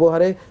কম্পিউটার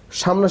ব্যবহারে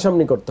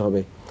সামনাসামনি করতে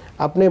হবে।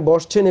 আপনি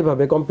বসছেন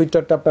এভাবে,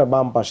 কম্পিউটারটা আপনার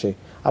বাম পাশে,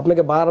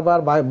 আপনাকে বারবার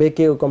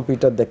বেঁকে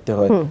কম্পিউটার দেখতে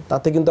হয়,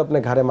 তাতে কিন্তু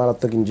আপনার ঘাড়ে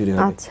মারাত্মক ইনজুরি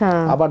হবে।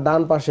 আবার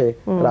ডান পাশে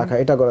রাখা,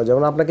 এটা করা যাবে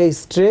না। আপনাকে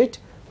স্ট্রেট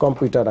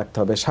কম্পিউটার রাখতে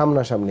হবে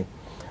সামনাসামনি,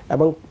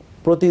 এবং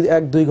প্রতি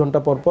 1-2 ঘন্টা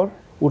পর পর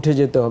উঠে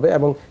যেতে হবে।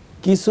 এবং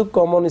কিছু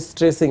কমন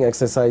স্ট্রেসিং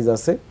এক্সারসাইজ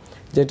আছে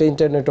যেটা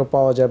ইন্টারনেটও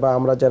পাওয়া যায়, বা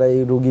আমরা যারা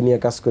এই রোগী নিয়ে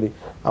কাজ করি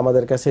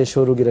আমাদের কাছে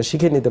এসব রোগীরা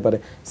শিখে নিতে পারে।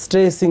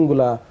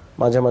 স্ট্রেসিংগুলা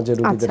মাঝে মাঝে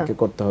রোগীদেরকে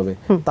করতে হবে,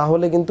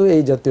 তাহলে কিন্তু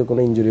এই জাতীয়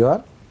কোনো ইনজুরি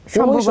হওয়ার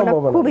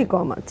সম্ভাবনা খুবই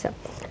কম। আচ্ছা,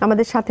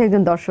 আমাদের সাথে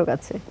একজন দর্শক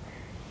আছে।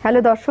 হ্যালো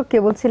দর্শক, কে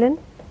বলছিলেন?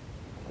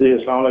 জি,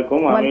 আসসালামু আলাইকুম।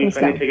 আমি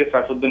ফেনী থেকে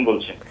সাইফুদ্দিন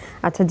বলছি।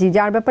 আচ্ছা জি,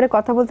 যার ব্যাপারে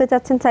কথা বলতে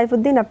চাচ্ছেন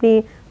সাইফুদ্দিন, আপনি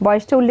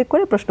বয়সটা উল্লেখ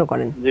করে প্রশ্ন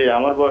করেন। জি,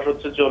 আমার বয়স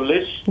হচ্ছে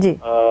 40। জি,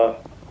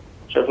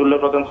 শফিউল্লাহ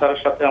প্রধান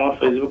স্যারের সাথে আমার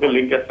ফেসবুকে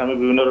লিংক আছে, আমি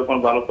বিভিন্ন রকম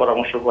ভালো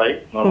পরামর্শ পাই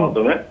ওর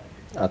মাধ্যমে।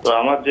 তো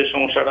আমার যে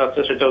সমস্যাটা আছে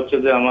সেটা হচ্ছে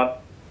যে আমার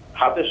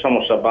হাতের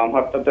সমস্যা। বাম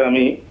হাতটাতে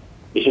আমি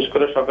বিশেষ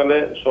করে সকালে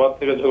শোয়ার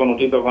থেকে যখন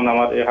উঠি তখন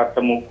আমার এই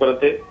হাতটা মুভ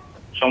করাতে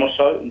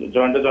সমস্যা হয়,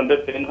 জয়েন্টে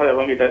পেইন হয়,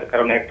 এবং এটার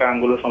কারণে একটা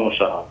আঙ্গুলের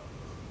সমস্যা হয়।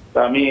 তা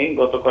আমি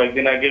গত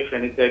কয়েকদিন আগে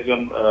ফেনীতে একজন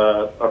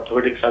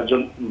অর্থোপেডিক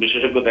সার্জন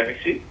বিশেষজ্ঞ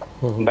দেখেছি।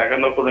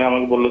 দেখানোর পরে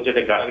আমাকে বললো যে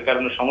এটা গাড়ির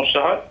কারণে সমস্যা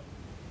হয়।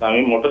 আমি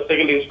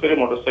মোটরসাইকেল ইউজ করি,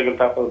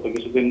 মোটরসাইকেলটা আপাতত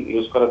কিছুদিন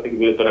ইউজ করা থেকে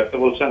বিরত রাখতে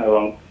বলছেন,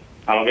 এবং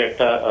আমাকে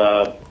একটা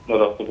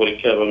রক্ত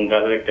পরীক্ষা এবং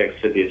গাড়ির একটা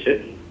এক্সরে দিয়েছে।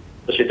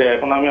 তো সেটা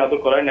এখন আমি আদৌ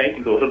করাই নাই,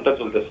 কিন্তু ওষুধটা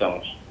চলতেছে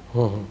আমার।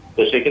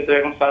 তো সেক্ষেত্রে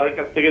এখন স্যারের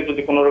কাছ থেকে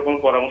যদি কোনো রকম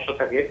পরামর্শ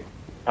থাকে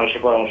আমি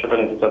সেই পরামর্শটা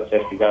নিতে চাচ্ছি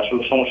আর কি।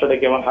 আসলে সমস্যাটা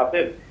কি আমার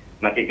হাতের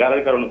নাকি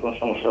গাড়ির কারণে কোনো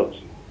সমস্যা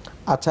হচ্ছে?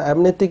 আচ্ছা,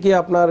 এমনিতে কি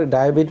আপনার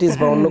ডায়াবেটিস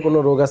বা অন্য কোনো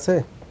রোগ আছে?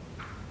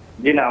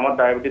 জি না, আমার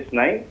ডায়াবেটিস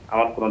নাই,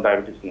 আমার কোনো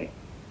ডায়াবেটিস নেই।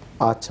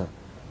 আচ্ছা,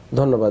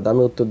 ধন্যবাদ,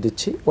 আমি উত্তর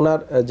দিচ্ছি। ওনার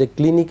যে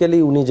ক্লিনিক্যালি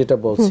উনি যেটা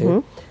বলছে,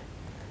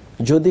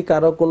 যদি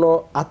কারো কোনো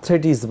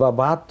আর্থ্রাইটিস বা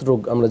বাত রোগ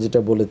আমরা যেটা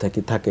বলে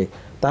থাকি থাকে,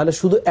 তাহলে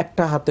শুধু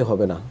একটা হাতে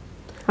হবে না,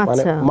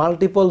 মানে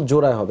মাল্টিপল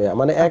জোড়ায় হবে।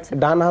 মানে এক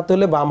ডান হাতে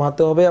হলে বাম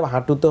হাতে হবে,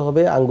 হাঁটুতে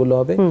হবে, আঙ্গুলে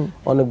হবে,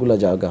 অনেকগুলো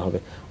জায়গা হবে।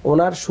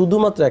 ওনার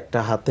শুধুমাত্র একটা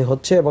হাতে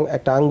হচ্ছে এবং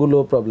একটা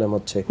আঙ্গুলও প্রবলেম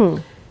হচ্ছে।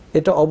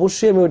 এটা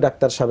অবশ্যই আমি ওই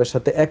ডাক্তার সাহেবের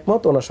সাথে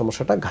একমত, ওনার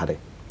সমস্যাটা ঘাড়ে।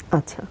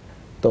 আচ্ছা,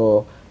 তো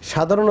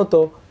সাধারণত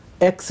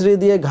এক্সরে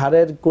দিয়ে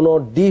ঘাড়ের কোনো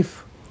ডিপ,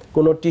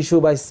 কোনো টিস্যু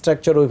বা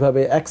স্ট্রাকচার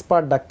ওইভাবে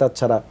এক্সপার্ট ডাক্তার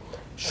ছাড়া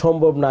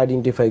সম্ভব না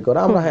আইডেন্টিফাই করা।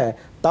 আমরা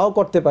তাও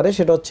করতে পারে,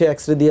 সেটা হচ্ছে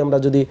এক্সরে দিয়ে আমরা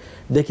যদি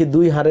দেখি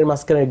দুই হাড়ের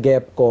মাঝখানে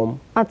গ্যাপ কম,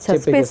 আচ্ছা,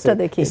 স্পেসটা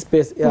দেখি,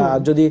 স্পেস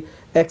যদি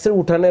এক্সরে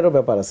উঠানেরও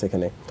ব্যাপার আছে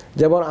এখানে।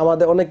 যেমন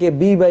আমাদের অনেকে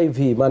B/V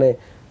মানে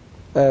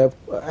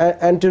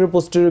অ্যান্টেরিয়র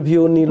পোস্টেরিয়র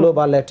ভিউ নিল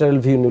বা ল্যাটারাল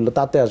ভিউ নিল,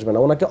 তাতে আসবে না,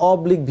 ওনাকে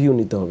অবলিক ভিউ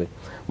নিতে হবে,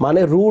 মানে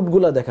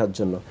রুটগুলো দেখার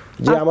জন্য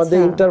যে আমাদের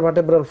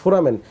ইন্টারভার্টেব্রাল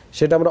ফোরামেন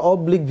সেটা আমরা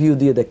অবলিক ভিউ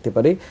দিয়ে দেখতে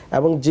পারি,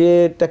 এবং যে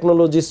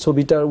টেকনোলজির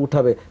ছবিটা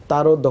উঠাবে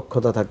তারও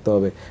দক্ষতা থাকতে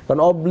হবে,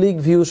 কারণ অবলিক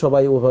ভিউ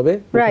সবাই ওভাবে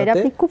রাইট।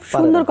 আপনি খুব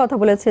সুন্দর কথা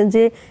বলেছেন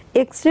যে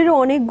এক্সরের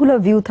অনেকগুলো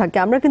ভিউ থাকে,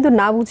 আমরা কিন্তু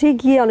না বুঝে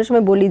গিয়ে অনেক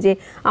সময় বলি যে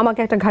আমাকে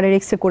একটা ঘাড়ের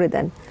এক্সরে করে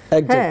দেন,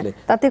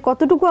 তাতে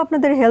কতটুকু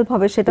আপনাদের হেল্প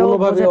হবে সেটাও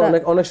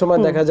অনেক সময়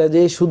দেখা যায়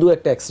যে শুধু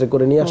একটা এক্সরে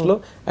করে নিয়ে আসলো,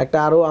 একটা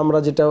আরো আমরা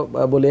যেটা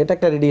বলি এটা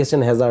একটা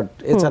রেডিয়েশন হ্যাজার্ড,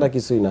 এছাড়া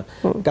কিছুই না,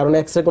 কারণ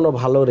এক্সরে কোনো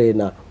ভালো রে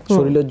না,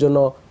 শরীরের জন্য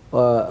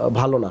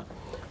ভালো না।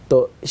 তো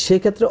সেই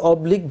ক্ষেত্রে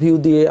অবলিক ভিউ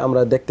দিয়ে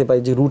আমরা দেখতে পাই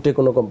যে রুটে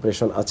কোনো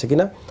কম্প্রেশন আছে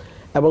কিনা,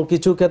 এবং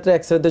কিছু ক্ষেত্রে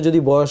এক্সরেতে যদি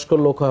বয়স্ক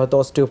লোক হয় হয়তো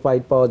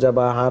অস্টিওফাইট পাওয়া যায়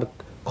বা হাড়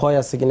ক্ষয়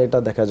আছে কিনা এটা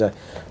দেখা যায়।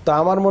 তো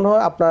আমার মনে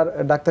হয় আপনার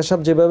ডাক্তার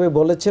সাহেব যেভাবে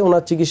বলেছে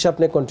ওনার চিকিৎসা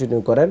আপনি কন্টিনিউ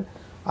করেন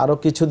আরো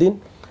কিছুদিন।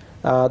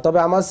 তবে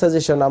আমার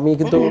সাজেশন, আমি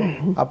কিন্তু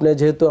আপনি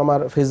যেহেতু আমার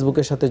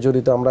ফেসবুকের সাথে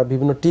জড়িত, আমরা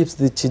বিভিন্ন টিপস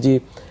দিচ্ছি যে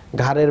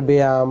ঘাড়ের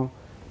ব্যায়াম,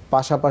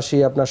 পাশাপাশি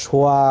আপনার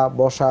শোয়া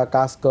বসা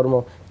কাজকর্ম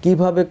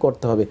কিভাবে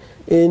করতে হবে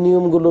এই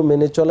নিয়মগুলো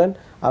মেনে চলেন,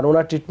 আর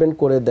ওনার ট্রিটমেন্ট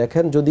করে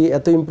দেখেন। যদি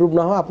এত ইমপ্রুভ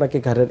না হয় আপনাকে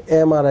ঘাড়ের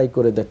MRI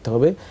করে দেখতে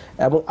হবে,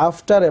 এবং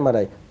আফটার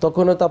MRI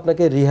তখন হয়তো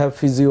আপনাকে রিহ্যাব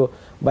ফিজিও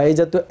বা এই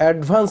জাতীয়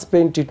অ্যাডভান্স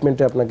পেইন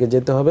ট্রিটমেন্টে আপনাকে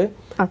যেতে হবে,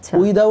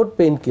 উইদাউট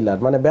পেইন কিলার,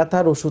 মানে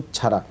ব্যথার ওষুধ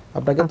ছাড়া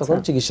আপনাকে তখন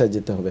চিকিৎসায়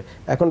যেতে হবে।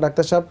 এখন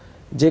ডাক্তার সাহেব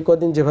যে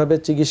কদিন যেভাবে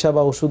চিকিৎসা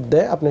বা ওষুধ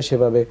দেয় আপনি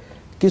সেভাবে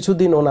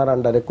কিছুদিন ওনার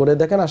আন্ডারে করে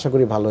দেখেন, আশা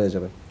করি ভালো হয়ে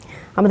যাবে।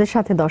 আমাদের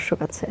সাথে দর্শক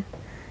আছে।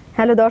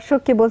 হ্যালো দর্শক,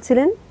 কে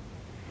বলছিলেন?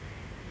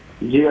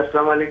 জি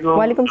আসসালামু আলাইকুম।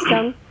 ওয়ালাইকুম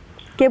আসসালাম,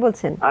 কে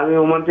বলছেন? আমি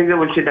ওমান থেকে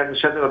বলছি, ডাক্তার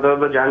সাথে কথা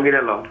বলবো, জাহাঙ্গীর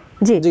আলম।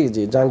 জি জি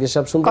জি জাহাঙ্গীর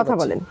সাহেব শুনতে কথা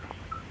বলেন।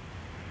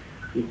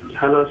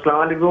 হ্যালো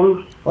আসসালামু আলাইকুম।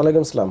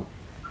 ওয়ালাইকুম আসসালাম।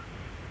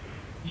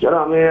 স্যার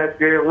আমি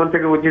আজকে ওমান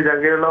থেকে বলছি,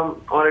 জাহাঙ্গীর আলম।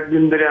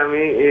 অনেকদিন ধরে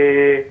আমি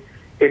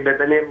এই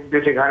ব্যথা নিয়ে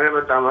ভুগতেছি, ঘাড়ের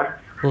ব্যথা আমার।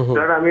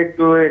 স্যার আমি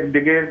একটু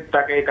একদিকে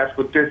তাকে কাজ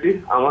করতেছি,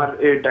 আমার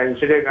এই ডাইন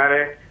সাইডে ঘাড়ে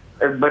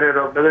একবারে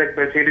রক্ত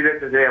একবারে ছিঁড়ে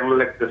যেতেছে এমন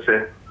লাগতেছে।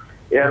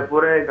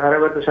 এরপরে ঘাড়ে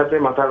ব্যথার সাথে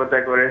মাথা ব্যথা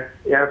করে,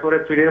 এরপরে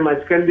ফিরের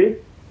মাঝখান দিয়ে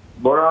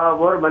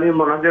বরাবর মানে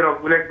মনে হয়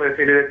রক্তগুলো একবারে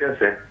ছিঁড়ে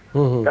যেতেছে।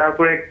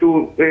 তারপরে একটু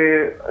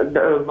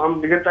বাম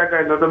দিকে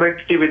তাকায় নতুবা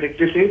একটু টিভি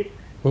দেখতেছি,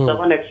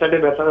 তখন এক সাইডে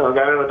ব্যথা,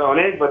 ঘাড়ে ব্যথা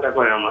অনেক ব্যথা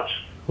করে আমার।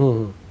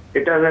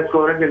 এটা আমি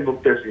অনেকদিন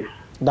ভুগতেছি।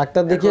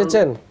 ডাক্তার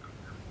দেখিয়েছেন?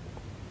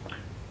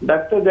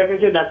 ডাক্তার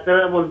দেখেছি,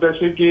 ডাক্তাররা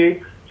বলতেছে কি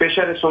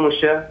প্রেশারের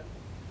সমস্যা।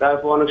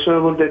 তারপর অনেক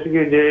সময় বলতেছে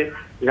কি যে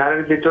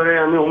ঘাড়ের ভিতরে,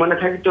 আমি ওমানে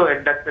থাকি তো, এক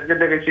ডাক্তারকে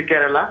দেখেছি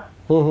কেরালা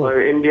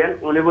ইন্ডিয়ান,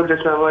 উনি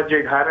বলতেছে আমার যে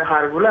ঘাড়ের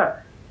হাড় গুলা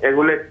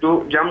এগুলো একটু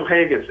জাম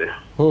খাইয়ে গেছে।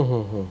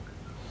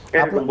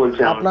 এরকম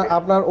বলছে।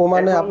 আপনার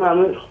ওমানে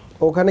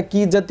ওখানে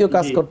কি জাতীয়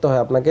কাজ করতে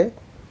হয় আপনাকে?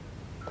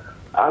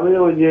 আমি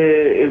ওই যে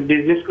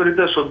বিজনেস করি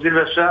তো, সবজির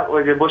ব্যবসা,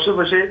 ওই যে বসে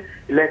বসে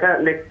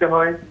লিখতে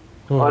হয়,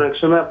 অনেক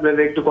সময়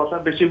আপনাদের একটু কথা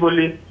বেশি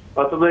বলি,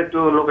 অথবা একটু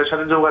লোকের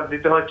সাথে যোগাযোগ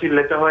দিতে হয়,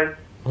 চিল্লাতে হয়,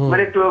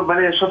 মানে একটু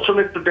মানে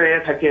সবসময় একটু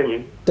থাকি, আমি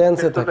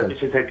টেন্সে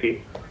থাকি।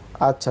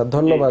 আচ্ছা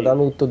ধন্যবাদ,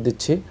 আমি উত্তর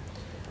দিচ্ছি।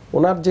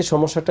 ওনার যে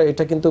সমস্যাটা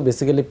এটা কিন্তু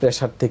বেসিক্যালি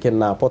প্রেশার থেকে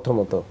না,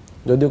 প্রথমত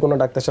যদিও কোনো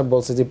ডাক্তার সাহেব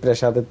বলছে যে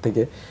প্রেশারের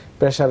থেকে,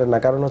 প্রেশারের না,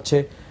 কারণ হচ্ছে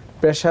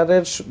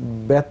প্রেশারের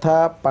ব্যথা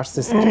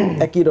পারসিস্টেন্ট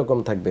একই রকম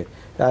থাকবে,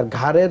 আর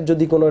ঘাড়ের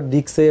যদি কোনো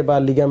ডিস্কে বা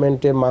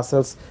লিগামেন্টে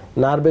মাসেলস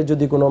নার্ভে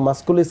যদি কোনো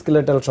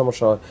মাস্কুলোস্কেলেটাল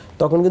সমস্যা হয়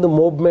তখন কিন্তু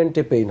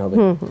মুভমেন্টে পেইন হবে,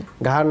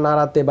 ঘাড়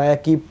নাড়াতে বা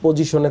একই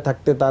পজিশনে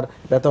থাকতে তার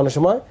ব্যথা অনেক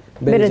সময়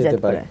বেড়ে যেতে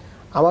পারে।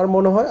 আমার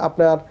মনে হয়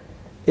আপনার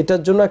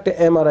এটার জন্য একটা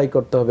MRI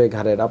করতে হবে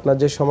ঘাড়ের, আপনার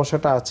যে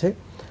সমস্যাটা আছে।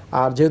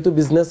 আর যেহেতু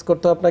বিজনেস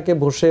করতে আপনাকে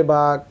বসে বা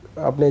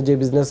আপনি যে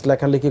বিজনেস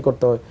লেখালেখি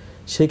করতে হয়,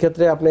 সেই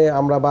ক্ষেত্রে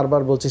আমরা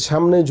বারবার বলছি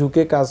সামনে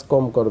ঝুঁকে কাজ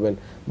কম করবেন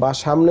বা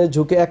সামনে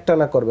ঝুঁকে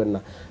একটানা করবেন না,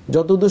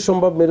 যতদূর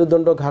সম্ভব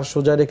মেরুদণ্ড ঘাড়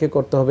সোজা রেখে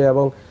করতে হবে,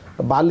 এবং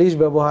বালিশ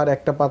ব্যবহার,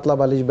 একটা পাতলা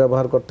বালিশ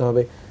ব্যবহার করতে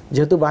হবে।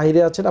 যেহেতু বাইরে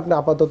আছেন আপনি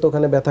আপাতত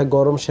ওখানে ব্যথা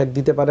গরম সেক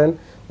দিতে পারেন,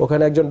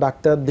 ওখানে একজন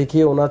ডাক্তার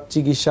দেখিয়ে ওনার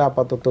চিকিৎসা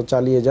আপাতত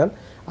চালিয়ে যান।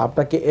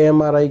 আপনাকে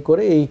MRI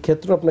করে এই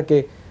ক্ষেত্রে আপনাকে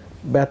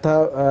ব্যথা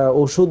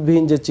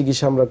ওষুধবিহীন যে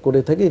চিকিৎসা আমরা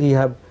করে থাকি,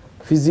 রিহ্যাব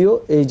ফিজিও,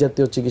 এই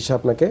জাতীয় চিকিৎসা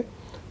আপনাকে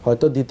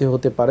হয়তো দিতে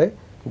হতে পারে।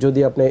 যদি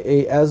আপনি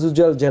এই অ্যাজ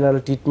ইউজুয়াল জেনারেল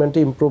ট্রিটমেন্টে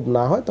ইমপ্রুভ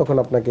না হয় তখন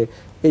আপনাকে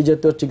এই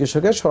জাতীয়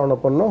চিকিৎসকের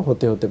শরণাপন্ন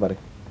হতে পারে।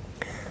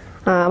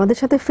 আমাদের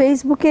সাথে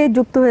ফেসবুকে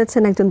যুক্ত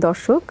হয়েছেন একজন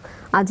দর্শক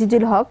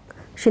আজিজুল হক,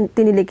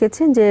 তিনি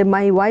লিখেছেন যে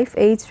my wife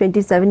age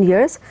 27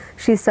 years,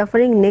 she is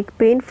suffering neck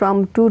pain from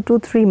 2 to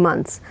 3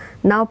 months.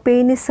 Now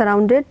pain is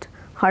surrounded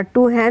her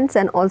 2 hands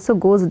and also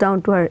goes down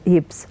to her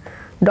hips.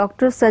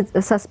 Doctors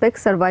suspect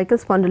cervical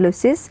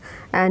spondylosis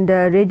and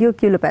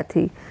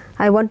radioculopathy.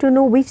 I want to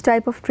know which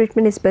type of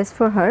treatment is best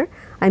for her.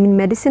 I mean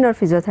medicine or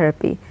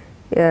physiotherapy.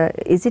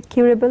 Is it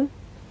curable?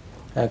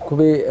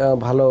 খুবই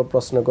ভালো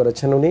প্রশ্ন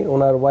করেছেন উনি।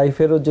 ওনার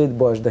ওয়াইফেরও যে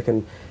বয়স দেখেন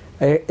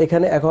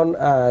এখানে এখন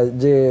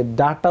যে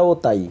ডাটাও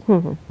তাই,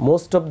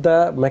 most of the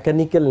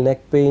mechanical neck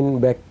pain,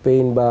 back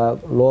pain বা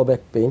লো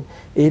ব্যাক পেইন,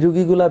 এই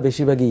রোগীগুলা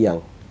বেশিরভাগই ইয়াং,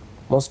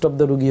 মোস্ট অফ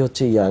দ্য রোগী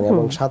হচ্ছে ইয়াং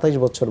এবং 27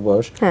 বছর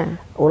বয়স।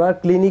 ওনার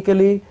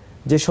ক্লিনিক্যালি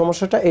যে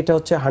সমস্যাটা এটা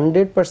হচ্ছে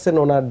 100%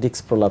 ওনার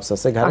ডিস্ক প্রলাপস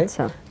আছে ঘাড়ে,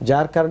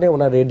 যার কারণে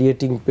ওনার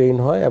রেডিয়েটিং পেইন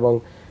হয় এবং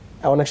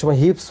অনেক সময়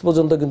হিপস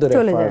পর্যন্ত কিন্তু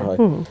রেফার হয়।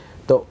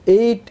 তো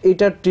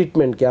এইটার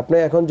ট্রিটমেন্ট কি আপনি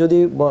এখন যদি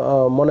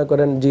মনে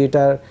করেন যে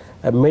এটার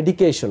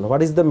medication,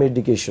 what is the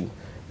medication?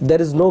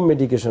 there is no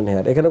medication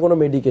here, এখানে কোনো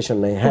মেডিকেশন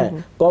নাই। হ্যাঁ,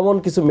 কমন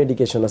কিছু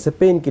মেডিকেশন আছে,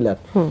 pain killer,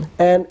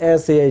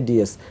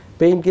 NSAIDs,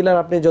 pain killer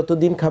আপনি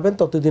যতদিন খাবেন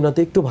ততদিন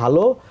হয়তো একটু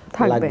ভালো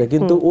লাগবে,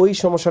 কিন্তু ওই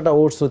সমস্যাটা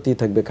ওর সত্যি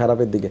থাকবে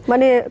খারাপের দিকে,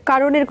 মানে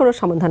কারণের কোনো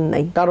সমাধান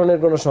নাই, কারণের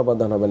কোনো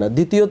সমাধান হবে না।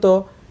 দ্বিতীয়ত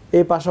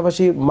এই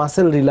পাশাপাশি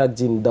মাসেল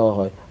রিল্যাক্সিন দেওয়া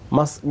হয়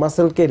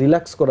মাসেলকে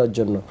রিল্যাক্স করার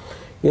জন্য,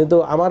 কিন্তু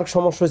আমার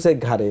সমস্যা হয়েছে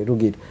ঘাড়ে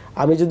রুগীর,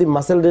 আমি যদি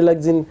মাসেল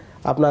রিল্যাক্সিন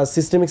আপনার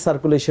সিস্টেমিক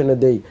সার্কুলেশনে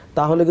দেই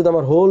তাহলে কিন্তু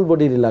আমার হোল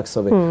বডি রিল্যাক্স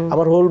হবে,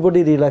 আমার হোল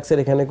বডি রিল্যাক্সের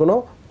এখানে কোনো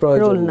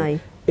প্রয়োজন নাই।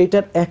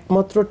 এটার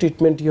একমাত্র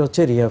ট্রিটমেন্টই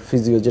হচ্ছে রিহ্যাব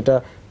ফিজিও, যেটা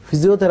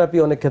ফিজিওথেরাপি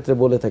অনেক ক্ষেত্রে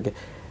বলে থাকে।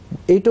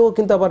 এইটাও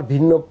কিন্তু আবার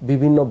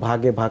বিভিন্ন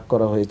ভাগে ভাগ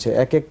করা হয়েছে,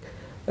 এক এক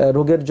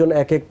রোগের জন্য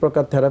এক এক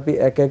প্রকার থেরাপি,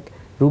 এক এক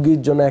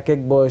রুগীর জন্য এক এক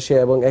বয়সে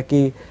এবং এক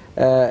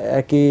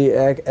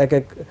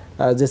এক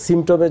যে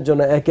সিমটমের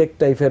জন্য এক এক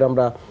টাইপের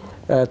আমরা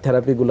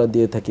থেরাপিগুলো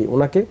দিয়ে থাকি।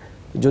 ওনাকে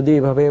যদি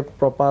এভাবে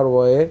প্রপার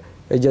ওয়ে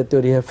এই জাতীয়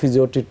রিহ্যাব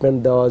ফিজিও ট্রিটমেন্ট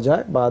দেওয়া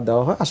যায় বা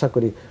দেওয়া হয়, আশা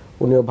করি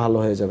উনিও ভালো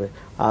হয়ে যাবে।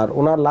 আর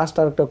ওনার লাস্ট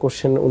আরেকটা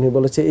কোশ্চেন উনি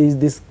বলেছে, ইজ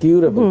দিস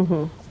কিউরেবল?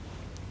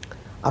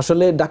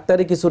 আসলে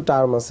ডাক্তারি কিছু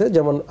টার্ম আছে,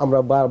 যেমন আমরা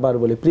বারবার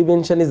বলি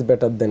প্রিভেনশন ইজ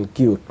বেটার দেন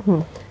কিউর।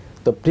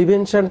 তো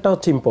প্রিভেনশনটা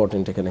হচ্ছে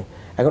ইম্পর্টেন্ট এখানে।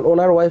 এখন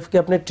ওনার ওয়াইফকে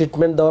আপনি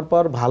ট্রিটমেন্ট দেওয়ার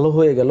পর ভালো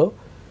হয়ে গেল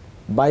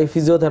বাই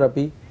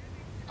ফিজিওথেরাপি,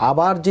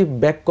 আবার যে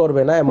ব্যাক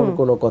করবে না এমন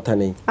কোনো কথা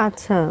নেই।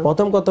 আচ্ছা,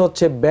 প্রথম কথা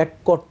হচ্ছে ব্যাক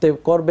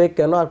করবে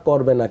কেন আর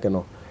করবে না কেন?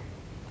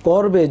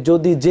 করবে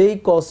যদি যেই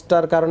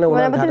কষ্টটার কারণে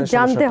ওনার ঘাড়ে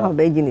জানতে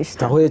হবে এই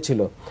জিনিসটা হয়েছিল।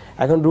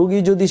 এখন রোগী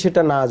যদি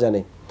সেটা না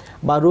জানে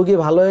বা রোগী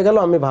ভালো হয়ে গেল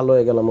আমি ভালো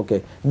হয়ে গেলাম, ওকে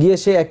গিয়ে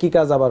সে একই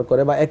কাজ আবার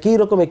করে বা একই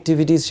রকম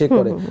অ্যাক্টিভিটিস সে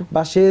করে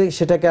বা সে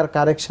সেটাকে আর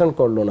কারেকশন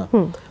করলো না,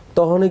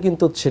 তখনই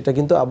কিন্তু সেটা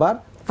কিন্তু আবার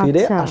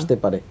ফিরে আসতে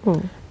পারে।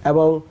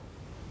 এবং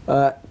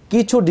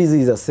কিছু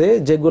ডিজিজ আছে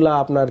যেগুলা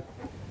আপনার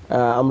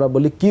আমরা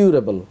বলি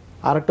কিউরেবল,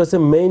 আর একটা হচ্ছে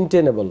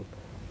মেইনটেনেবল,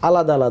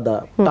 আলাদা আলাদা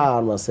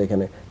টার্ম আছে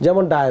এখানে।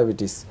 যেমন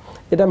ডায়াবেটিস,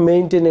 এটা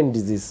মেইনটেনেন্ট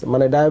ডিজিজ,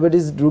 মানে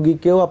ডায়াবেটিস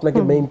রোগীকেও আপনাকে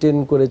মেইনটেইন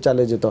করে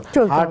চালিয়ে যেতে।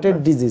 হার্টের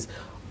disease,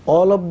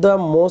 all of the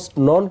most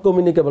non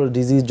communicable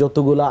disease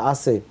যতগুলো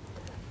আছে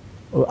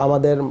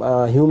আমাদের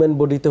হিউম্যান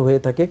বডিতে হয়ে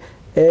থাকে,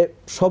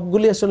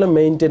 সবগুলি আসলে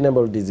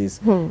মেইনটেনেবল ডিজিজ।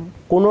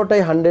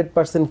 কোনোটাই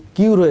 100%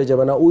 কিউর হয়ে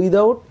যাবে না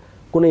উইদাউট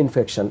কোনো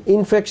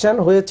ইনফেকশন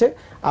হয়েছে,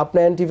 আপনি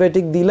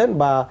অ্যান্টিবায়োটিক দিলেন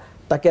বা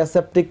তাকে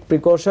অ্যাসেপ্টিক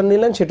প্রিকশন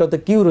নিলেন, সেটাতে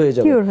কিউর হয়ে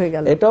যাবে।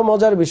 এটাও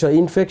মজার বিষয়,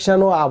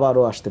 ইনফেকশনও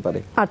আবারও আসতে পারে।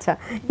 আচ্ছা,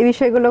 এই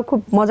বিষয়গুলো খুব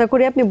মজা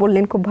করে আপনি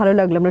বললেন, খুব ভালো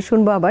লাগলো। আমরা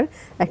শুনবো আবার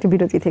একটা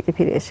বিরতি থেকে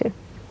ফিরে এসে।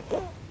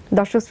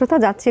 দর্শক শ্রোতা,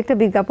 যাচ্ছি একটা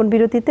বিজ্ঞাপন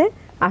বিরতিতে,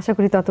 আশা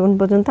করি ততক্ষণ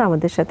পর্যন্ত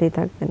আমাদের সাথেই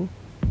থাকবেন।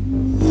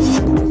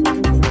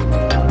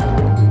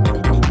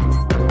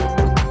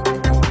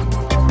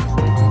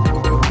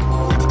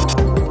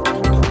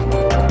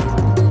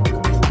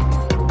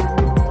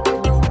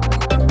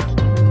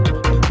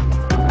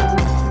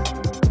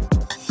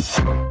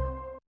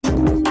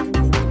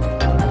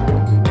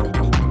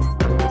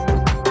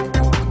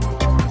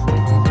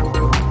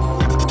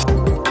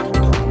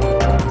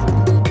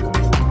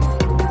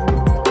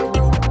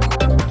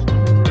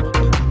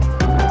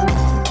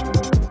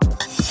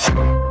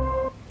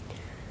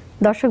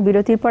 দর্শক,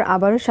 বিরতির পর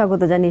আবারও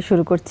স্বাগত জানিয়ে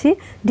শুরু করছি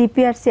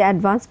ডিপিআরসি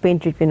অ্যাডভান্স পেইন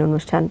ট্রিটমেন্ট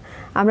অনুষ্ঠান।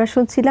 আমরা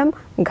শুনছিলাম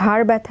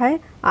ঘাড় ব্যথায়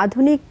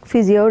আধুনিক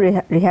ফিজিও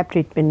রিহ্যাব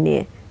ট্রিটমেন্ট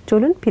নিয়ে।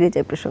 চলুন ফিরে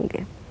যাই প্রসঙ্গে।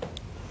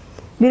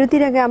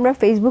 বিরতির আগে আমরা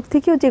ফেসবুক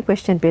থেকেও যে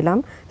কোয়েশ্চেন পেলাম,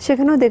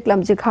 সেখানেও দেখলাম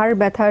যে ঘাড়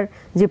ব্যথার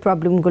যে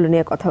প্রবলেমগুলো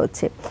নিয়ে কথা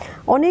হচ্ছে।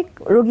 অনেক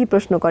রোগী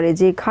প্রশ্ন করে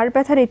যে ঘাড়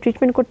ব্যথার এই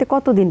ট্রিটমেন্ট করতে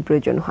কতদিন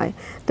প্রয়োজন হয়।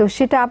 তো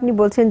সেটা আপনি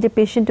বলছেন যে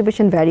পেশেন্ট টু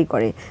পেশেন্ট ভ্যারি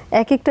করে,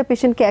 এক একটা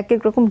পেশেন্টকে এক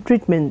এক রকম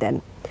ট্রিটমেন্ট দেন।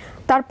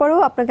 তারপরেও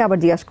আপনাকে আবার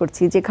জিজ্ঞাসা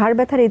করছি যে ঘাড়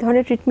ব্যথার এই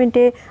ধরনের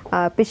ট্রিটমেন্টের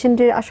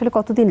পেশেন্টের আসলে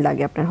কতদিন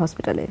লাগে আপনার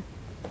হসপিটালে?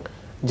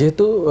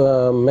 যেহেতু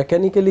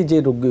মেকানিক্যালি যে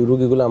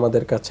রোগীগুলো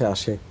আমাদের কাছে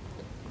আসে,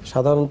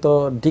 সাধারণত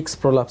ডিস্ক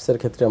প্রলাপসের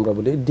ক্ষেত্রে আমরা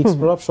বলি ডিস্ক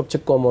প্রলাপস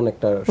সবচেয়ে কমন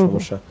একটা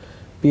সমস্যা,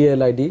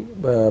 PLID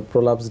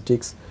প্রলাপস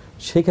ডিস্ক।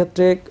 সেই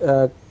ক্ষেত্রে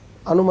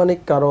আনুমানিক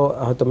কারো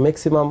হয়তো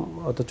ম্যাক্সিমাম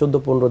হয়তো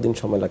 14-15 দিন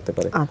সময় লাগতে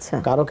পারে।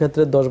 কারো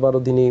ক্ষেত্রে 10-12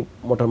 দিনই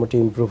মোটামুটি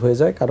ইমপ্রুভ হয়ে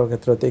যায়, কারো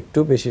ক্ষেত্রে হয়তো একটু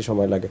বেশি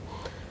সময় লাগে।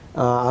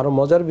 আরও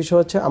মজার বিষয়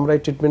হচ্ছে আমরা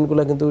এই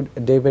ট্রিটমেন্টগুলো কিন্তু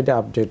ডে বাই ডে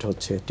আপডেট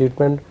হচ্ছে,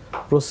 ট্রিটমেন্ট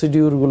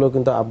প্রসিডিউরগুলো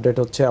কিন্তু আপডেট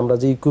হচ্ছে, আমরা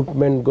যে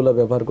ইকুইপমেন্টগুলো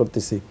ব্যবহার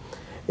করতেছি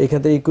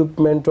এক্ষেত্রে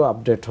ইকুইপমেন্টও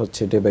আপডেট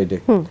হচ্ছে ডে বাই ডে,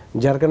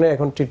 যার কারণে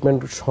এখন ট্রিটমেন্ট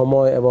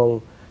সময় এবং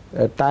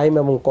টাইম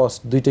এবং কস্ট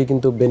দুইটাই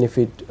কিন্তু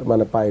বেনিফিট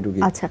মানে পায়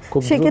রোগী। আচ্ছা,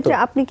 সেক্ষেত্রে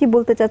আপনি কি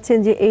বলতে চাচ্ছেন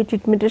যে এই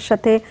ট্রিটমেন্টের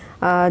সাথে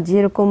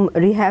যেরকম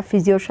রিহ্যাব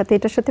ফিজিওর সাথে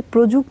এটার সাথে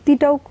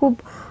প্রযুক্তিটাও খুব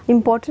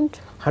ইম্পর্টেন্ট?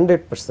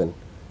 100%।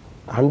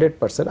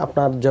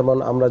 আপনার যেমন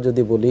আমরা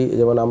যদি বলি,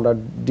 যেমন আমরা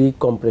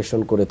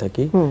ডিকম্প্রেশন করে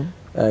থাকি,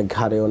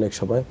 ঘাড়ে অনেক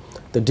সময়।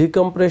 তো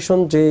ডিকম্প্রেশন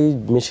যে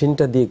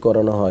মেশিনটা দিয়ে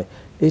করানো হয়,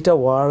 এটা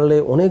ওয়ার্ল্ডে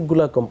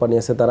অনেকগুলা কোম্পানি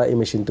আছে তারা এই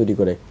মেশিন তৈরি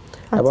করে,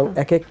 এবং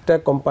এক একটা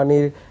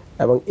কোম্পানির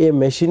এবং এই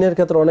মেশিনের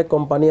ক্ষেত্রে অনেক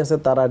কোম্পানি আছে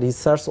তারা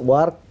রিসার্চ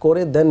ওয়ার্ক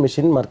করে দেন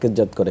মেশিন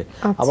মার্কেটজাত করে।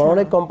 আবার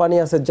অনেক কোম্পানি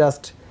আছে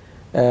জাস্ট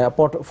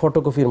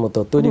ফটোকপির মতো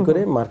তৈরি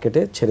করে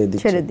মার্কেটে ছেড়ে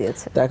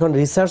দিচ্ছে। তো এখন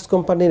রিসার্চ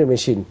কোম্পানির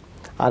মেশিন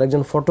আর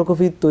একজন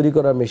ফটোকপি তৈরি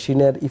করা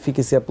মেশিনের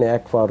ইফিকেসি আপনি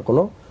এক পাওয়ার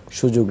কোনো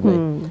সুযোগ নেই।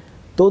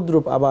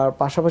 তদ্রূপ আবার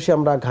পাশাপাশি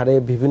আমরা ঘাড়ে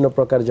বিভিন্ন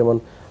প্রকার, যেমন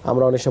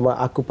আমরা অনেক সময়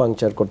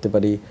আকুপাংচার করতে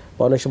পারি,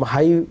 বা অনেক সময়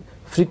হাই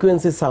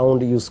ফ্রিকোয়েন্সি সাউন্ড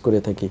ইউজ করে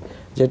থাকি,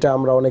 যেটা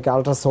আমরা অনেকে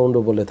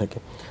আল্ট্রাসাউন্ডও বলে থাকি।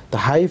 তো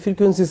হাই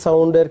ফ্রিকোয়েন্সি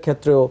সাউন্ডের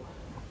ক্ষেত্রেও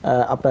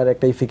আপনার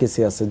একটা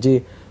ইফিকেসি আছে যে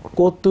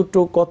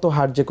কত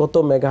হার্জে, কত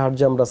মেগা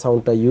হার্জে আমরা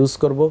সাউন্ডটা ইউজ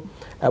করব,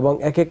 এবং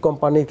এক এক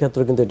কোম্পানির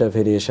ক্ষেত্রে কিন্তু এটা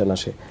ভেরিয়েশন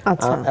আসে।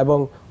 এবং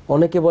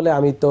অনেকে বলে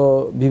আমি তো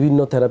বিভিন্ন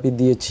থেরাপি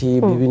দিয়েছি,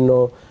 বিভিন্ন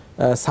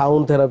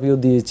সাউন্ড থেরাপিও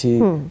দিয়েছি,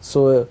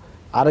 সো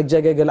আরেক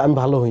জায়গায় গেলে আমি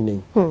ভালো হই নাই,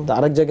 তো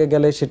আরেক জায়গায়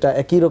গেলে সেটা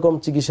একই রকম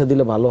চিকিৎসা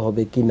দিলে ভালো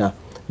হবে কি না,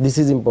 দিস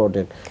ইজ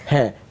ইম্পর্টেন্ট।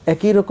 হ্যাঁ,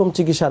 একই রকম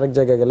চিকিৎসা আরেক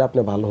জায়গায় গেলে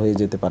আপনি ভালো হয়ে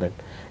যেতে পারেন।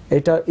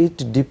 এটা ইট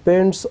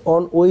ডিপেন্ডস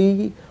অন ওই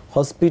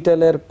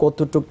হসপিটালের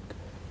কতটুক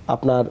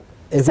আপনার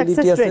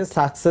এবিলিটি আছে,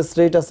 সাকসেস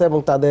রেট আছে, এবং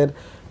তাদের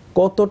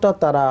কতটা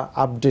তারা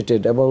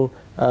আপডেটেড, এবং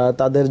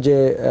তাদের যে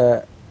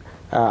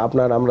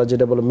আপনার আমরা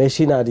যেটা বলো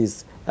মেশিনারিজ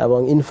এবং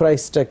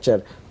ইনফ্রাস্ট্রাকচার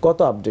কত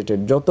আপডেটেড।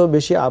 যত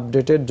বেশি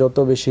আপডেটেড, যত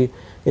বেশি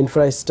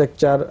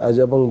ইনফ্রাস্ট্রাকচার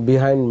এবং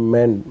বিহাইন্ড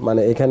ম্যান,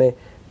 মানে এখানে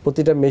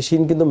প্রতিটা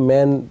মেশিন কিন্তু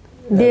ম্যান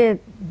দিয়ে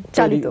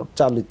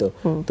চালিত,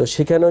 তো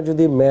সেখানেও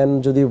যদি ম্যান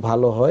যদি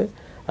ভালো হয়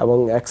এবং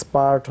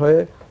এক্সপার্ট হয়,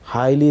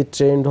 হাইলি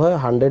ট্রেন্ড হয়,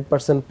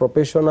 100%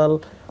 প্রফেশনাল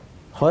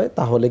হয়,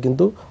 তাহলে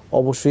কিন্তু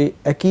অবশ্যই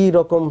একই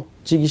রকম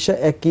চিকিৎসা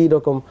একই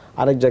রকম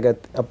আরেক জায়গায়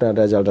আপনার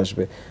রেজাল্ট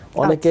আসবে।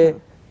 অনেকে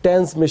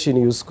টেন্স মেশিন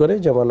ইউজ করে,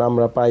 যেমন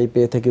আমরা প্রায়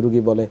পেয়ে থাকি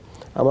রুগী বলে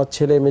আমার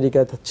ছেলে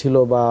আমেরিকায় ছিল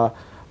বা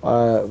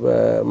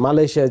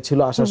মালয়েশিয়ায় ছিল,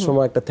 আসার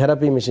সময় একটা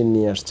থেরাপি মেশিন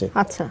নিয়ে আসছে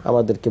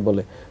আমাদেরকে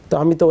বলে, তো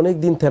আমি তো অনেক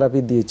দিন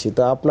থেরাপি দিয়েছি,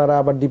 তো আপনারা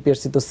আবার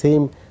ডিপিআরসি তো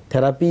সেম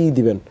থেরাপি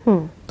দিবেন,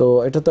 তো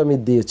এটা তো আমি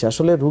দিয়েছি।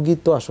 আসলে রুগী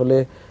তো আসলে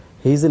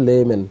হি ইজ এ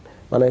লেম্যান,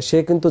 মানে সে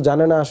কিন্তু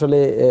জানে না আসলে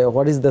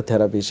হোয়াট ইজ দ্য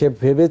থেরাপি, সে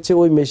ভেবেছে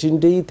ওই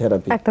মেশিনটাই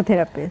থেরাপি,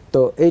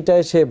 তো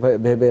এইটাই সে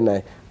ভেবে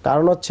নেয়।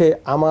 কারণ হচ্ছে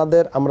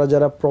আমরা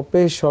যারা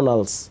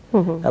প্রফেশনালস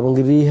এবং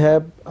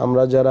রিহ্যাব,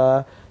 আমরা যারা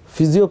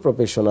physio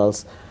professionals,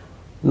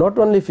 not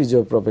only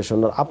physio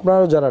professional,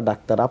 আপনারাও যারা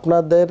ডাক্তার,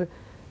 আপনাদের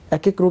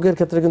এক এক রোগের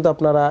ক্ষেত্রে কিন্তু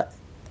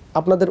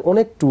আপনাদের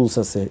অনেক টুলস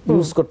আছে,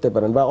 ইউজ করতে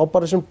পারেন, বা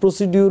অপারেশন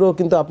প্রসিডিউরও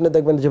কিন্তু আপনি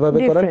দেখবেন যেভাবে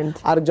করেন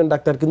আরেকজন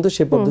ডাক্তার কিন্তু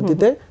সেই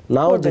পদ্ধতিতে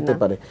নাও যেতে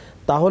পারে।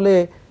 তাহলে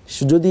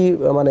যদি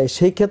মানে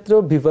সেই ক্ষেত্রেও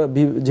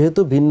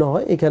যেহেতু ভিন্ন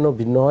হয়, এখানেও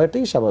ভিন্ন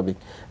হওয়াটাই স্বাভাবিক,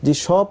 যে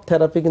সব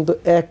থেরাপি কিন্তু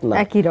এক না,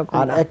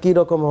 আর একই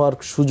রকম হওয়ার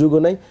সুযোগও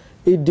নেই।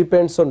 ইট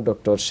ডিপেন্ডস অন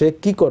ডক্টর, সে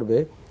কি করবে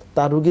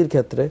তার রোগীর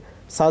ক্ষেত্রে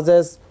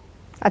সাজেস্ট।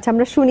 আচ্ছা,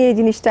 আমরা শুনি এই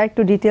জিনিসটা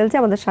একটু ডিটেইলসে,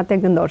 আমাদের সাথে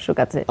একজন দর্শক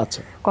আছে,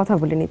 আচ্ছা কথা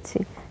বলে নিচ্ছি।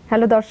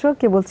 হ্যালো দর্শক,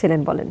 কে বলছিলেন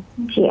বলেন।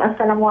 জি,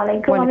 আসসালামু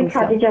আলাইকুম, আমি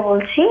খাদিজা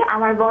বলছি,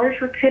 আমার বয়স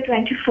হচ্ছে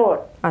 24।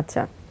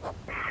 আচ্ছা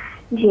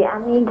জি,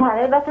 আমি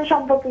ঘাড়ের ব্যথা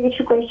সম্পর্কে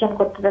কিছু কোয়েশ্চেন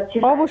করতে যাচ্ছি।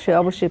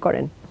 অবশ্যই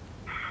করেন।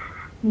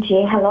 জি,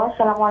 হ্যালো,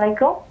 আসসালামু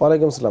আলাইকুম।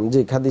 ওয়ালাইকুম আসসালাম। জি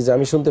খাদিজা,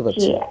 আমি শুনতে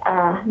পাচ্ছি।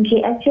 জি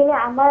অ্যাকচুয়ালি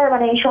আমার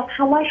মানে সব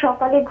সময়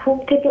সকালে ঘুম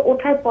থেকে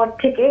ওঠার পর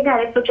থেকে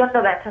ঘাড়ে প্রচন্ড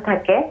ব্যথা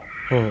থাকে।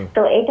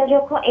 তো এটা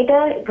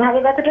ঘাড়ে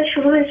ব্যথাটা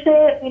শুরু হয়েছে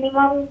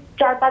মিনিমাম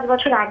 4-5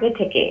 বছর আগে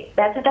থেকে।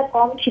 ব্যথাটা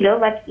কম ছিল,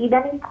 বাট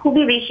ইদানিং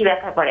খুবই বেশি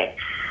ব্যথা করে।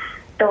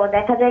 তো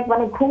দেখা যায়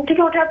মানে ঘুম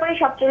থেকে ওঠার পরে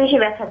সবচেয়ে বেশি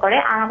ব্যথা করে,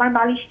 আর আমার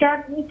বালিশটা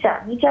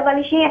নিচা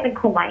বালিশেই আমি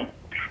ঘুমাই,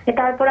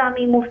 তারপরে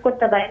আমি মুভ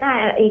করতে পারি না।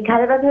 এই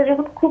ঘাড়ে ব্যথা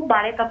যখন খুব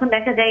বাড়ে তখন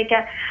দেখা যায় এটা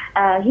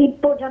হিপ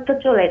পর্যন্ত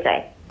চলে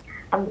যায়,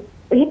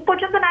 হিপ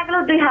পর্যন্ত না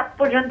গেলেও 2 হাত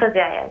পর্যন্ত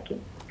যায় আর কি।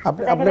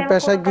 আপনি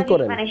পেশায় কি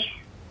করেন?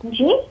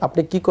 জি,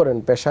 আপনি কি করেন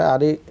পেশায়?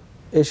 আর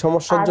এই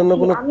সমস্যার জন্য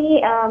কোনো আমি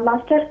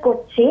মাস্টার্স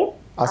করছি,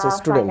 আচ্ছা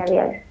স্টুডেন্ট।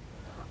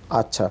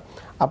 আচ্ছা,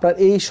 আপনার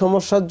এই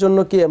সমস্যার জন্য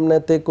কি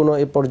এমনিতে কোনো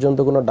এ পর্যন্ত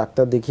কোনো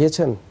ডাক্তার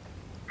দেখিয়েছেন?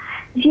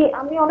 জি,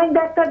 আমি অনেক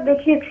ডাক্তার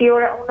দেখিয়েছি,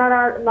 ওনারা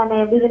মানে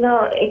বিভিন্ন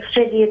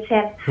এক্সরে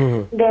দিয়েছেন,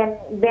 দেন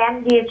ব্যায়াম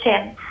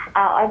দিয়েছেন,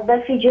 একবার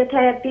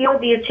ফিজিওথেরাপিও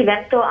দিয়েছিলেন।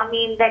 তো আমি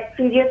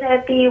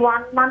ফিজিওথেরাপি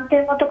 1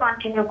 মান্থের মতো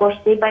কন্টিনিউ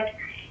করছি, বাট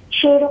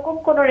সেই রকম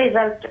কোনো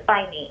রেজাল্ট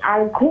পাইনি। আর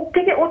ঘুম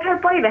থেকে ওঠার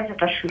পরেই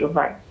ব্যথাটা শুরু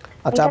হয়।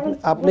 আচ্ছা,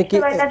 আপনি কি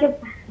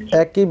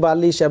একই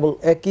বালিশ এবং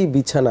একই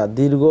বিছানা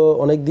দীর্ঘ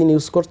অনেক দিন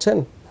ইউজ করছেন?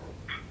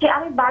 যে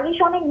আমি বালিশ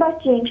অনেকবার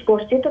চেঞ্জ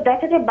করছি, তো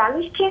দেখা যায়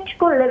বালিশ চেঞ্জ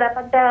করলে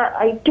ব্যাপারটা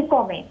একটু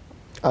কমে।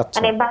 আচ্ছা,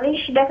 মানে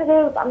বালিশ দেখা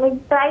যায় আমি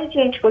প্রায়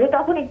চেঞ্জ করি,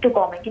 তখন একটু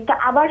কমে, কিন্তু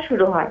আবার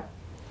শুরু হয়।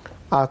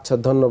 আচ্ছা,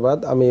 ধন্যবাদ,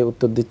 আমি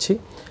উত্তর দিচ্ছি।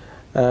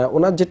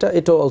 ওনার যেটা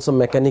এটা অলসো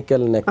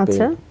মেকানিক্যাল নেক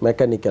পেইন,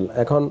 মেকানিক্যাল।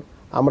 এখন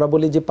আমরা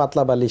বলি যে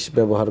পাতলা বালিশ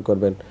ব্যবহার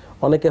করবেন,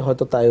 অনেকে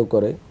হয়তো তাইও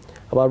করে।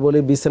 আবার বলি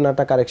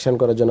বিছানাটা কারেকশন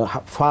করার জন্য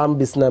ফার্ম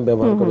বিছানা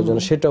ব্যবহার করার জন্য,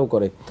 সেটাও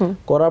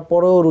করার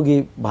পরেও রোগী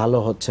ভালো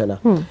হচ্ছে না।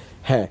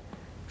 হ্যাঁ,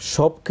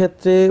 সব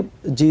ক্ষেত্রে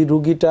যে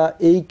রুগীটা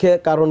এই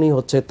কারণেই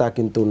হচ্ছে তা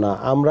কিন্তু না।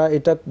 আমরা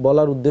এটা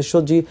বলার উদ্দেশ্য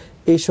যে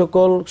এই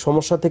সকল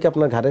সমস্যা থেকে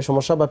আপনার ঘাড়ের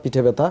সমস্যা বা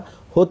পিঠে ব্যথা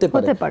হতে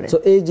পারে, তো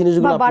এই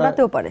জিনিসগুলো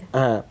বাড়াতেও পারে,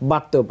 হ্যাঁ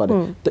বাড়তেও পারে।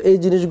 তো এই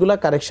জিনিসগুলো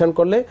কারেকশন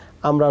করলে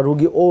আমরা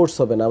রুগী ওর্স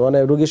হবে না, মানে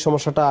রুগীর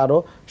সমস্যাটা আরো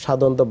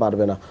সাধারণত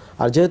বাড়বে না।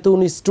 আর যেহেতু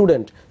উনি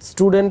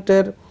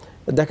স্টুডেন্টের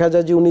দেখা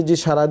যায় যে উনি যে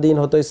সারাদিন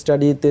হয়তো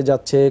স্টাডিতে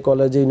যাচ্ছে,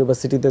 কলেজে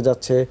ইউনিভার্সিটিতে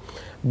যাচ্ছে,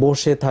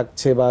 বসে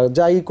থাকছে বা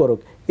যাই করুক,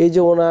 এই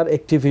যে ওনার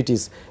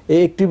এই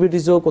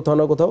অ্যাক্টিভিটিসও কোথাও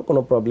না কোথাও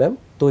কোনো প্রবলেম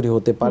তৈরি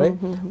হতে পারে।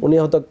 উনি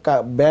হয়তো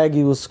ব্যাগ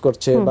ইউজ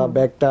করছে বা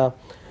ব্যাগটা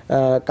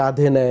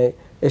কাঁধে নেয়,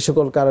 এই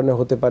সকল কারণে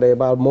হতে পারে।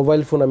 বা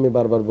মোবাইল ফোন, আমি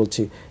বারবার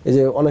বলছি, এই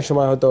যে অনেক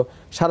সময় হয়তো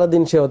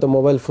সারাদিন সে হয়তো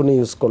মোবাইল ফোনই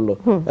ইউজ করলো,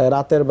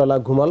 রাতের বেলা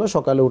ঘুমালো,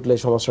 সকালে উঠলে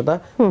সমস্যাটা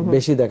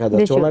বেশি দেখা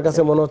যাচ্ছে। ওনার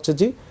কাছে মনে হচ্ছে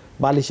যে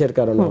বালিশের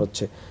কারণে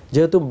হচ্ছে,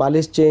 যেহেতু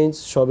বালিশ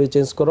সবই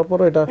চেঞ্জ করার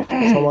পরও এটা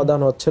সমাধান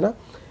হচ্ছে না।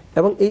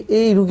 এবং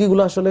এই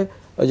রুগীগুলো আসলে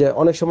ওই যে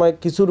অনেক সময়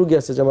কিছু রুগী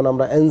আছে, যেমন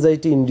আমরা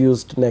অ্যাংজাইটি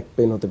ইনডিউসড নেক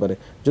পেইন হতে পারে,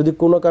 যদি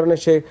কোনো কারণে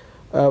সে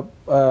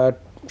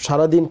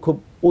সারাদিন খুব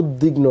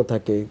উদ্বিগ্ন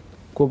থাকে,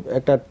 খুব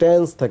একটা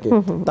টেন্স থাকে,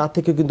 তা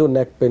থেকে কিন্তু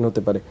নেক পেইন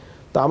হতে পারে।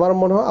 তো আমার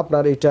মনে হয়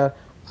আপনার এটা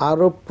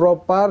আরো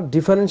প্রপার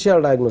ডিফারেন্সিয়াল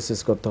ডায়াগনোসিস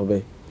করতে হবে।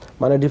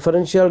 মানে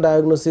ডিফারেন্সিয়াল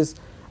ডায়াগনোসিস,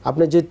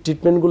 আপনি যে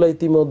ট্রিটমেন্টগুলো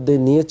ইতিমধ্যে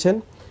নিয়েছেন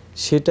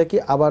সেটা কি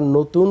আবার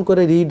নতুন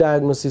করে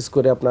রিডায়াগনোসিস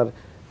করে আপনার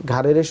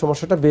ঘাড়ের এই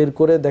সমস্যাটা বের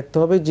করে দেখতে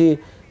হবে যে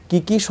কি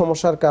কি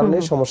সমস্যার কারণে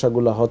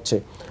সমস্যাগুলো হচ্ছে।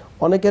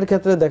 অনেকের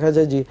ক্ষেত্রে দেখা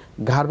যায় যে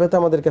ঘাড় ব্যথা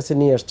আমাদের কাছে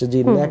নিয়ে আসছে, যে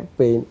নেক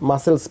পেইন,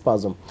 মাসেল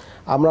স্পাজম,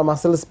 আমরা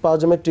মাসেল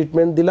স্পাজমের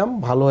ট্রিটমেন্ট দিলাম,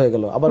 ভালো হয়ে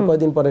গেল, আবার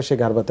কয়েকদিন পরে সে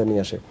ঘাড় ব্যথা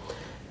নিয়ে আসে,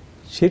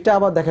 সেটা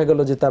আবার দেখা গেল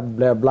যে তার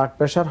ব্লাড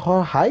প্রেশার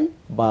হয় হাই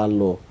বা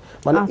লো,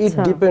 মানে ইট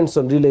ডিপেন্ডস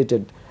অন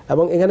রিলেটেড।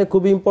 এবং এখানে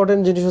খুবই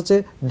ইম্পর্টেন্ট জিনিস হচ্ছে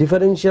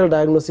ডিফারেন্সিয়াল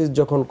ডায়াগনোসিস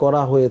যখন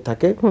করা হয়ে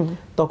থাকে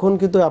তখন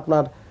কিন্তু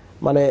আপনার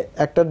মানে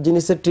একটা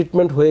জিনিসের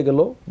ট্রিটমেন্ট হয়ে গেল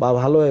বা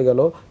ভালো হয়ে গেল,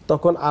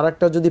 তখন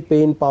আরেকটা যদি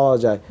পেইন পাওয়া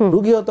যায়,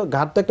 রুগী হয়তো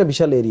ঘাড় তো একটা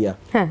বিশাল এরিয়া,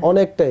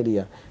 অনেকটা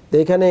এরিয়া, তো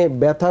এখানে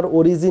ব্যথার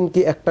অরিজিন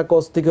কি একটা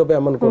কজ থেকে হবে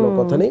এমন কোনো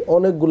কথা নেই,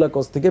 অনেকগুলা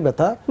কজ থেকে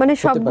ব্যথা, মানে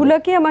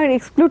সবগুলোকে আমার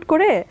এক্সক্লুড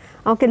করে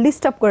আমাকে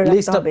লিস্ট আপ করে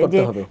রাখতে হবে,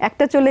 যে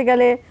একটা চলে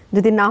গেলে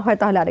যদি না হয়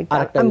তাহলে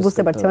আরেকটা। আমি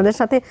বুঝতে পারছি। আমাদের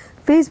সাথে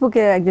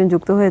ফেসবুকে একজন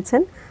যুক্ত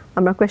হয়েছেন,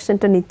 আমরা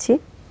কোয়েশ্চেনটা নিচ্ছি।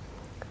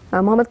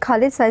 মোহাম্মদ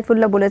খালিদ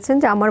সাইফুল্লাহ বলেছেন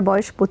যে আমার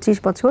বয়স 25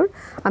 বছর,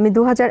 আমি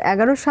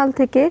 2011 সাল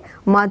থেকে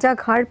মাজা,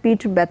 ঘাড়,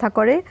 পিঠ ব্যথা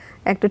করে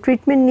একটা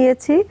ট্রিটমেন্ট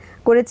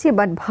করেছি,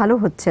 বাট ভালো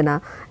হচ্ছে না।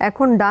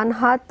 এখন ডান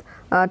হাত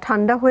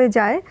ঠান্ডা হয়ে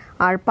যায়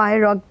আর পায়ের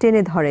রগ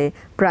টেনে ধরে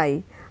প্রায়।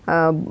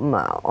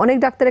 অনেক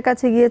ডাক্তারের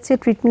কাছে গিয়েছে,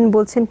 ট্রিটমেন্ট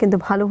বলছেন, কিন্তু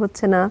ভালো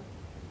হচ্ছে না।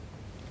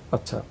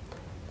 আচ্ছা,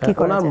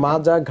 ওনার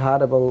মাজা,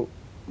 ঘাড় এবং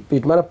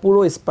পিঠ মানে পুরো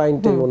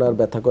স্পাইনটাই ওনার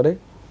ব্যথা করে,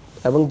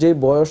 এবং যে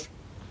বয়স,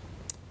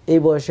 এই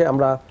বয়সে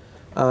আমরা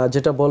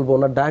যেটা বলবো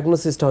ওনার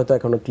ডায়াগনোসিসটা হয়তো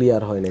এখনো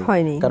ক্লিয়ার হয়নি।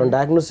 কারণ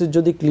ডায়াগনোসিস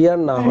যদি ক্লিয়ার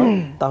না হয়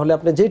তাহলে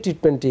আপনি যে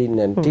ট্রিটমেন্টই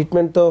নেন,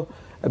 ট্রিটমেন্ট তো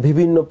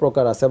বিভিন্ন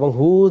প্রকার আছে, এবং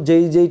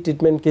যেই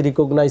ট্রিটমেন্টকে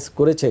রিকগনাইজ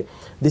করেছে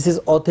দিস ইজ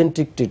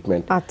অথেন্টিক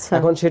ট্রিটমেন্ট।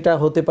 এখন সেটা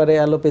হতে পারে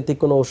অ্যালোপ্যাথিক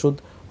কোনো ওষুধ,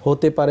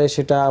 হতে পারে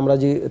সেটা আমরা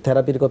যে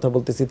থেরাপির কথা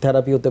বলতেছি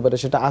থেরাপি হতে পারে,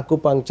 সেটা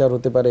আকুপাংচার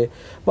হতে পারে,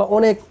 বা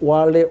অনেক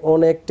ওয়ার্ল্ডে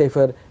অনেক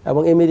টাইপের,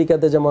 এবং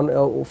আমেরিকাতে যেমন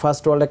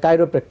ফার্স্ট ওয়ার্ল্ডে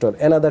কাইরোপ্র্যাক্টর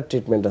অ্যানাদার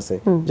ট্রিটমেন্ট আছে,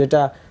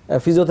 যেটা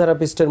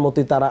ফিজিওথেরাপিস্টের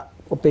মতোই তারা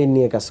পেইন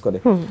নিয়ে কাজ করে,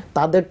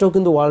 তাদেরটাও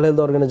কিন্তু ওয়ার্ল্ড হেলথ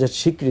অর্গানাইজেশন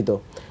স্বীকৃত।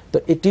 তো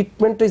এই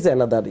ট্রিটমেন্ট ইজ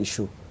অ্যানাদার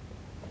ইস্যু।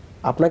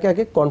 আপনাকে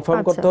আগে কনফার্ম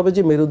করতে হবে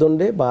যে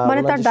মেরুদণ্ডে বা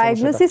মানে তার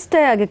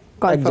ডায়াগনোসিসটাই আগে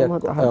কনফার্ম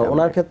হতে হবে।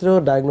 ওনার ক্ষেত্রেও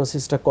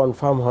ডায়াগনোসিসটা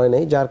কনফার্ম হয়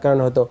নাই, যার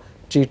কারণে হয়তো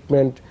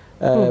ট্রিটমেন্ট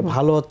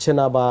ভালো হচ্ছে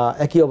না বা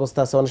একই অবস্থা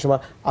আছে, অনেক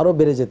সময় আরো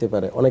বেড়ে যেতে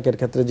পারে। অনেকের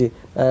ক্ষেত্রে যে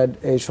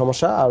এই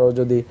সমস্যা আরো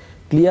যদি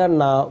ক্লিয়ার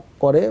না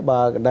করে বা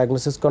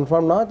ডায়াগনোসিস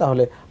কনফার্ম না হয়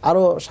তাহলে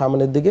আরো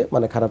সামনের দিকে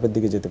মানে খারাপের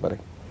দিকে যেতে পারে।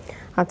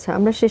 আচ্ছা,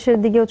 আমরা শেষের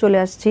দিকেও চলে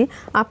আসছি।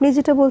 আপনি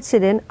যেটা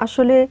বলছিলেন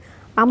আসলে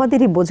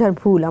আমাদেরই বোঝার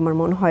ভুল আমার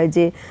মনে হয়,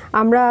 যে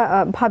আমরা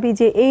ভাবি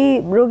যে এই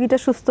রোগীটা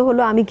সুস্থ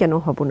হলো, আমি কেন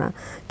হব না,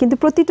 কিন্তু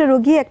প্রতিটা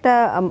রোগী একটা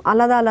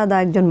আলাদা আলাদা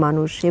একজন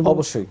মানুষ, এবং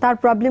তার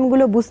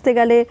প্রবলেমগুলো বুঝতে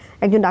গেলে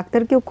একজন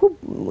ডাক্তারকেও খুব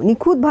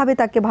নিখুঁতভাবে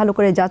তাকে ভালো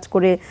করে জাজ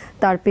করে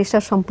তার পেশা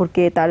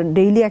সম্পর্কে, তার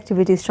ডেইলি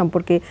অ্যাক্টিভিটিস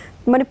সম্পর্কে,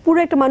 মানে পুরো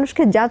একটা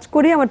মানুষকে জাজ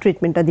করে আমার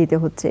ট্রিটমেন্টটা দিতে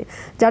হচ্ছে।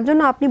 যার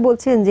জন্য আপনি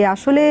বলছেন যে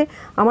আসলে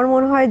আমার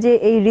মনে হয় যে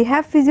এই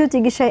রিহ্যাব ফিজিও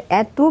চিকিৎসায়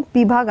এত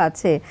বিভাগ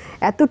আছে,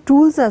 এত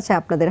টুলস আছে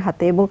আপনাদের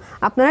হাতে, এবং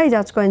আপনারাই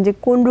জাজ করেন যে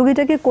কোন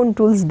রোগীটাকে কোন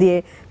টুলস দিয়ে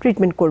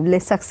ট্রিটমেন্ট করলে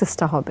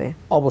সাকসেসটা হবে।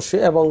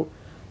 অবশ্যই, এবং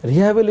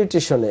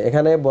রিহ্যাবিলিটেশনে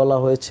এখানে বলা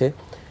হয়েছে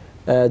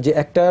যে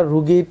একটা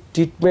রোগীর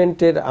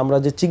ট্রিটমেন্টের আমরা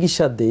যে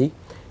চিকিৎসা দিই,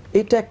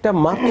 এটা একটা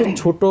মাত্র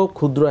ছোট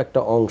ক্ষুদ্র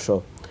একটা অংশ।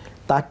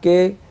 তাকে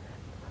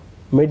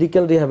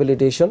মেডিকেল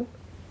রিহ্যাবিলিটেশন,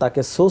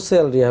 তাকে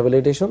সোশ্যাল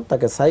রিহ্যাবিলিটেশন,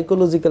 তাকে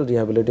সাইকোলজিক্যাল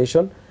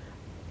রিহ্যাবিলিটেশন,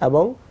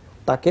 এবং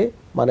তাকে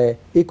মানে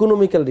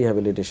ইকোনমিক্যাল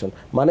রিহ্যাবিলিটেশন,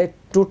 মানে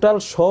টোটাল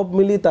সব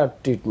মিলিয়ে তার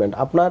ট্রিটমেন্ট।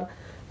 আপনার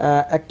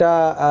একটা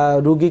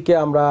রুগীকে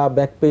আমরা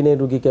ব্যাক পেইনের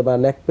রুগীকে বা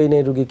নেক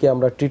পেইনের রুগীকে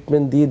আমরা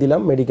ট্রিটমেন্ট দিয়ে দিলাম,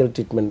 মেডিকেল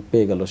ট্রিটমেন্ট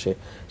পেয়ে গেল,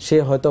 সে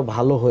হয়তো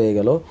ভালো হয়ে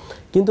গেল,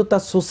 কিন্তু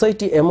তার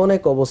সোসাইটি এমন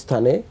এক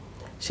অবস্থানে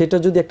সেটা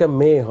যদি একটা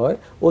মেয়ে হয়,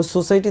 ওই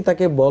সোসাইটি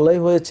তাকে বলাই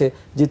হয়েছে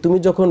যে তুমি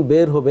যখন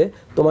বের হবে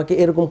তোমাকে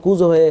এরকম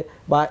কুজো হয়ে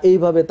বা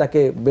এইভাবে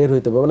তাকে বের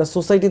হইতে হবে, মানে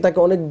সোসাইটি তাকে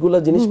অনেকগুলো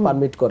জিনিস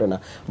পারমিট করে না।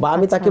 বা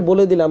আমি তাকে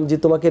বলে দিলাম যে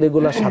তোমাকে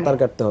রেগুলার সাঁতার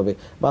কাটতে হবে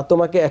বা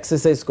তোমাকে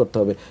এক্সারসাইজ করতে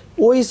হবে,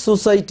 ওই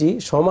সোসাইটি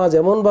সমাজ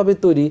এমনভাবে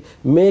তৈরি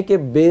মেয়েকে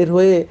বের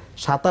হয়ে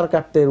সাঁতার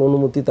কাটতে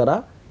অনুমতি তারা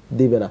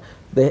দিবে না।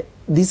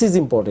 দিস ইজ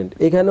ইম্পর্টেন্ট,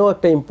 এখানেও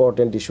একটা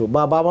ইম্পর্টেন্ট ইস্যু।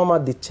 বা বাবা মা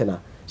দিচ্ছে না,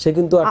 সে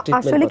কিন্তু আর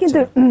ট্রিটমেন্ট আসলে কিন্তু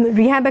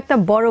রিহ্যাব একটা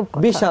বড়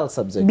কথা, বিশাল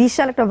সাবজেক্ট,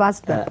 বিশাল একটা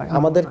ভাস্ট ব্যাপার।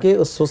 আমাদেরকে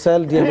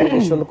সোশ্যাল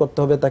রিহ্যাবিলিটেশন করতে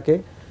হবে তাকে,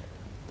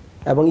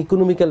 এবং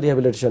ইকোনমিক্যাল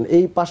রিহ্যাবিলিটেশন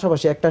এই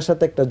পাশাপাশি একটার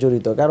সাথে একটা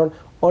জড়িত। কারণ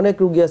অনেক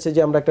রোগী আছে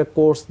যে আমরা একটা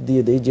কোর্স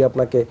দিয়ে দিই যে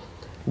আপনাকে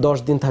 10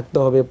 দিন থাকতে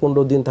হবে,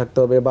 15 দিন থাকতে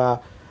হবে, বা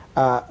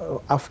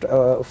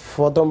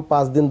প্রথম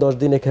 5 দিন 10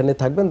 দিন এখানে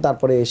থাকবেন,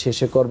 তারপরে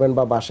শেষে করবেন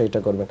বা বাসায়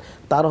এটা করবেন।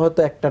 তার হয়তো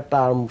একটা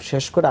টার্ম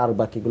শেষ করে আর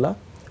বাকিগুলা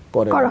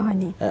করা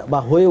হয়নি বা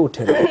হয়ে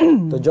ওঠে না।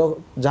 তো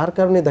যার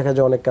কারণে দেখা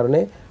যায় অনেক কারণে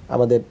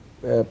আমাদের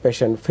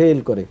পেশেন্ট ফেল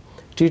করে,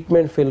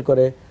 ট্রিটমেন্ট ফেল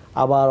করে,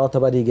 আবার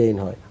অথবা রিগেইন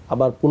হয়,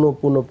 আবার পুনঃ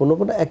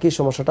একই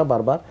সমস্যাটা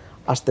বারবার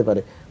আসতে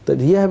পারে। তো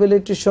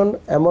রিহ্যাবিলিটেশন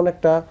এমন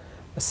একটা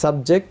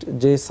সাবজেক্ট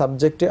যে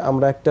সাবজেক্টে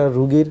আমরা একটা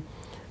রোগীর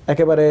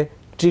একেবারে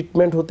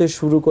ট্রিটমেন্ট হতে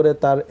শুরু করে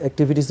তার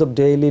অ্যাক্টিভিটিস অফ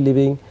ডেইলি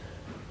লিভিং,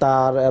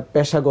 তার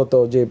পেশাগত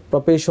যে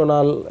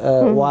প্রফেশনাল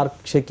ওয়ার্ক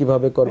সে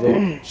কিভাবে করবে,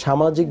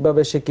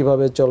 সামাজিকভাবে সে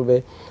কিভাবে চলবে,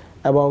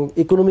 এবং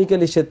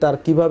ইকোনমিক্যালি সে তার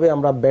কিভাবে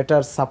আমরা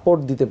বেটার সাপোর্ট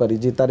দিতে পারি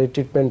যে তার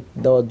ট্রিটমেন্ট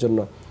দেওয়ার জন্য।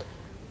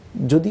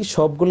 যদি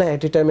সবগুলো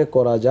এট এ টাইমে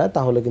করা যায়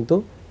তাহলে কিন্তু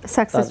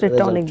সাকসেস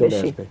রেটটা অনেক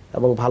বেশি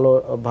এবং ভালো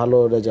ভালো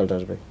রেজাল্ট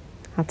আসবে।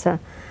 আচ্ছা,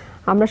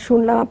 আমরা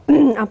শুনলাম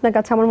আপনার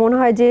কাছে, আমার মনে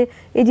হয় যে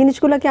এই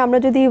জিনিসগুলোকে আমরা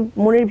যদি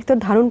মনের ভিতর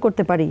ধারণ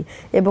করতে পারি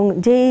এবং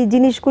যেই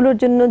জিনিসগুলোর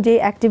জন্য, যে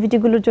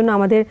অ্যাক্টিভিটিগুলোর জন্য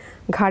আমাদের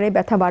ঘাড়ে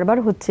ব্যথা বারবার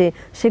হচ্ছে,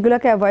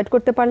 সেগুলোকে অ্যাভয়েড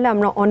করতে পারলে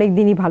আমরা অনেক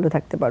দিনই ভালো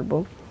থাকতে পারবো।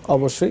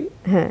 অবশ্যই।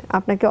 হ্যাঁ,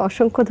 আপনাকে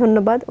অসংখ্য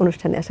ধন্যবাদ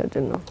অনুষ্ঠানে আসার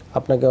জন্য।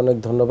 আপনাকে অনেক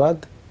ধন্যবাদ,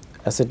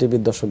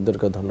 এসএটিভির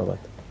দর্শকদেরকে ধন্যবাদ।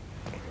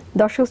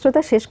 দর্শক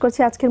শ্রোতা, শেষ করছি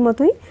আজকের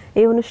মতোই।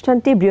 এই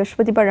অনুষ্ঠানটি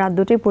বৃহস্পতিবার রাত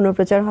 2টায়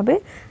পুনঃপ্রচার হবে।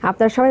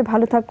 আপনারা সবাই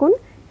ভালো থাকুন,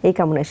 এই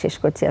কামনায় শেষ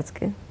করছি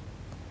আজকে।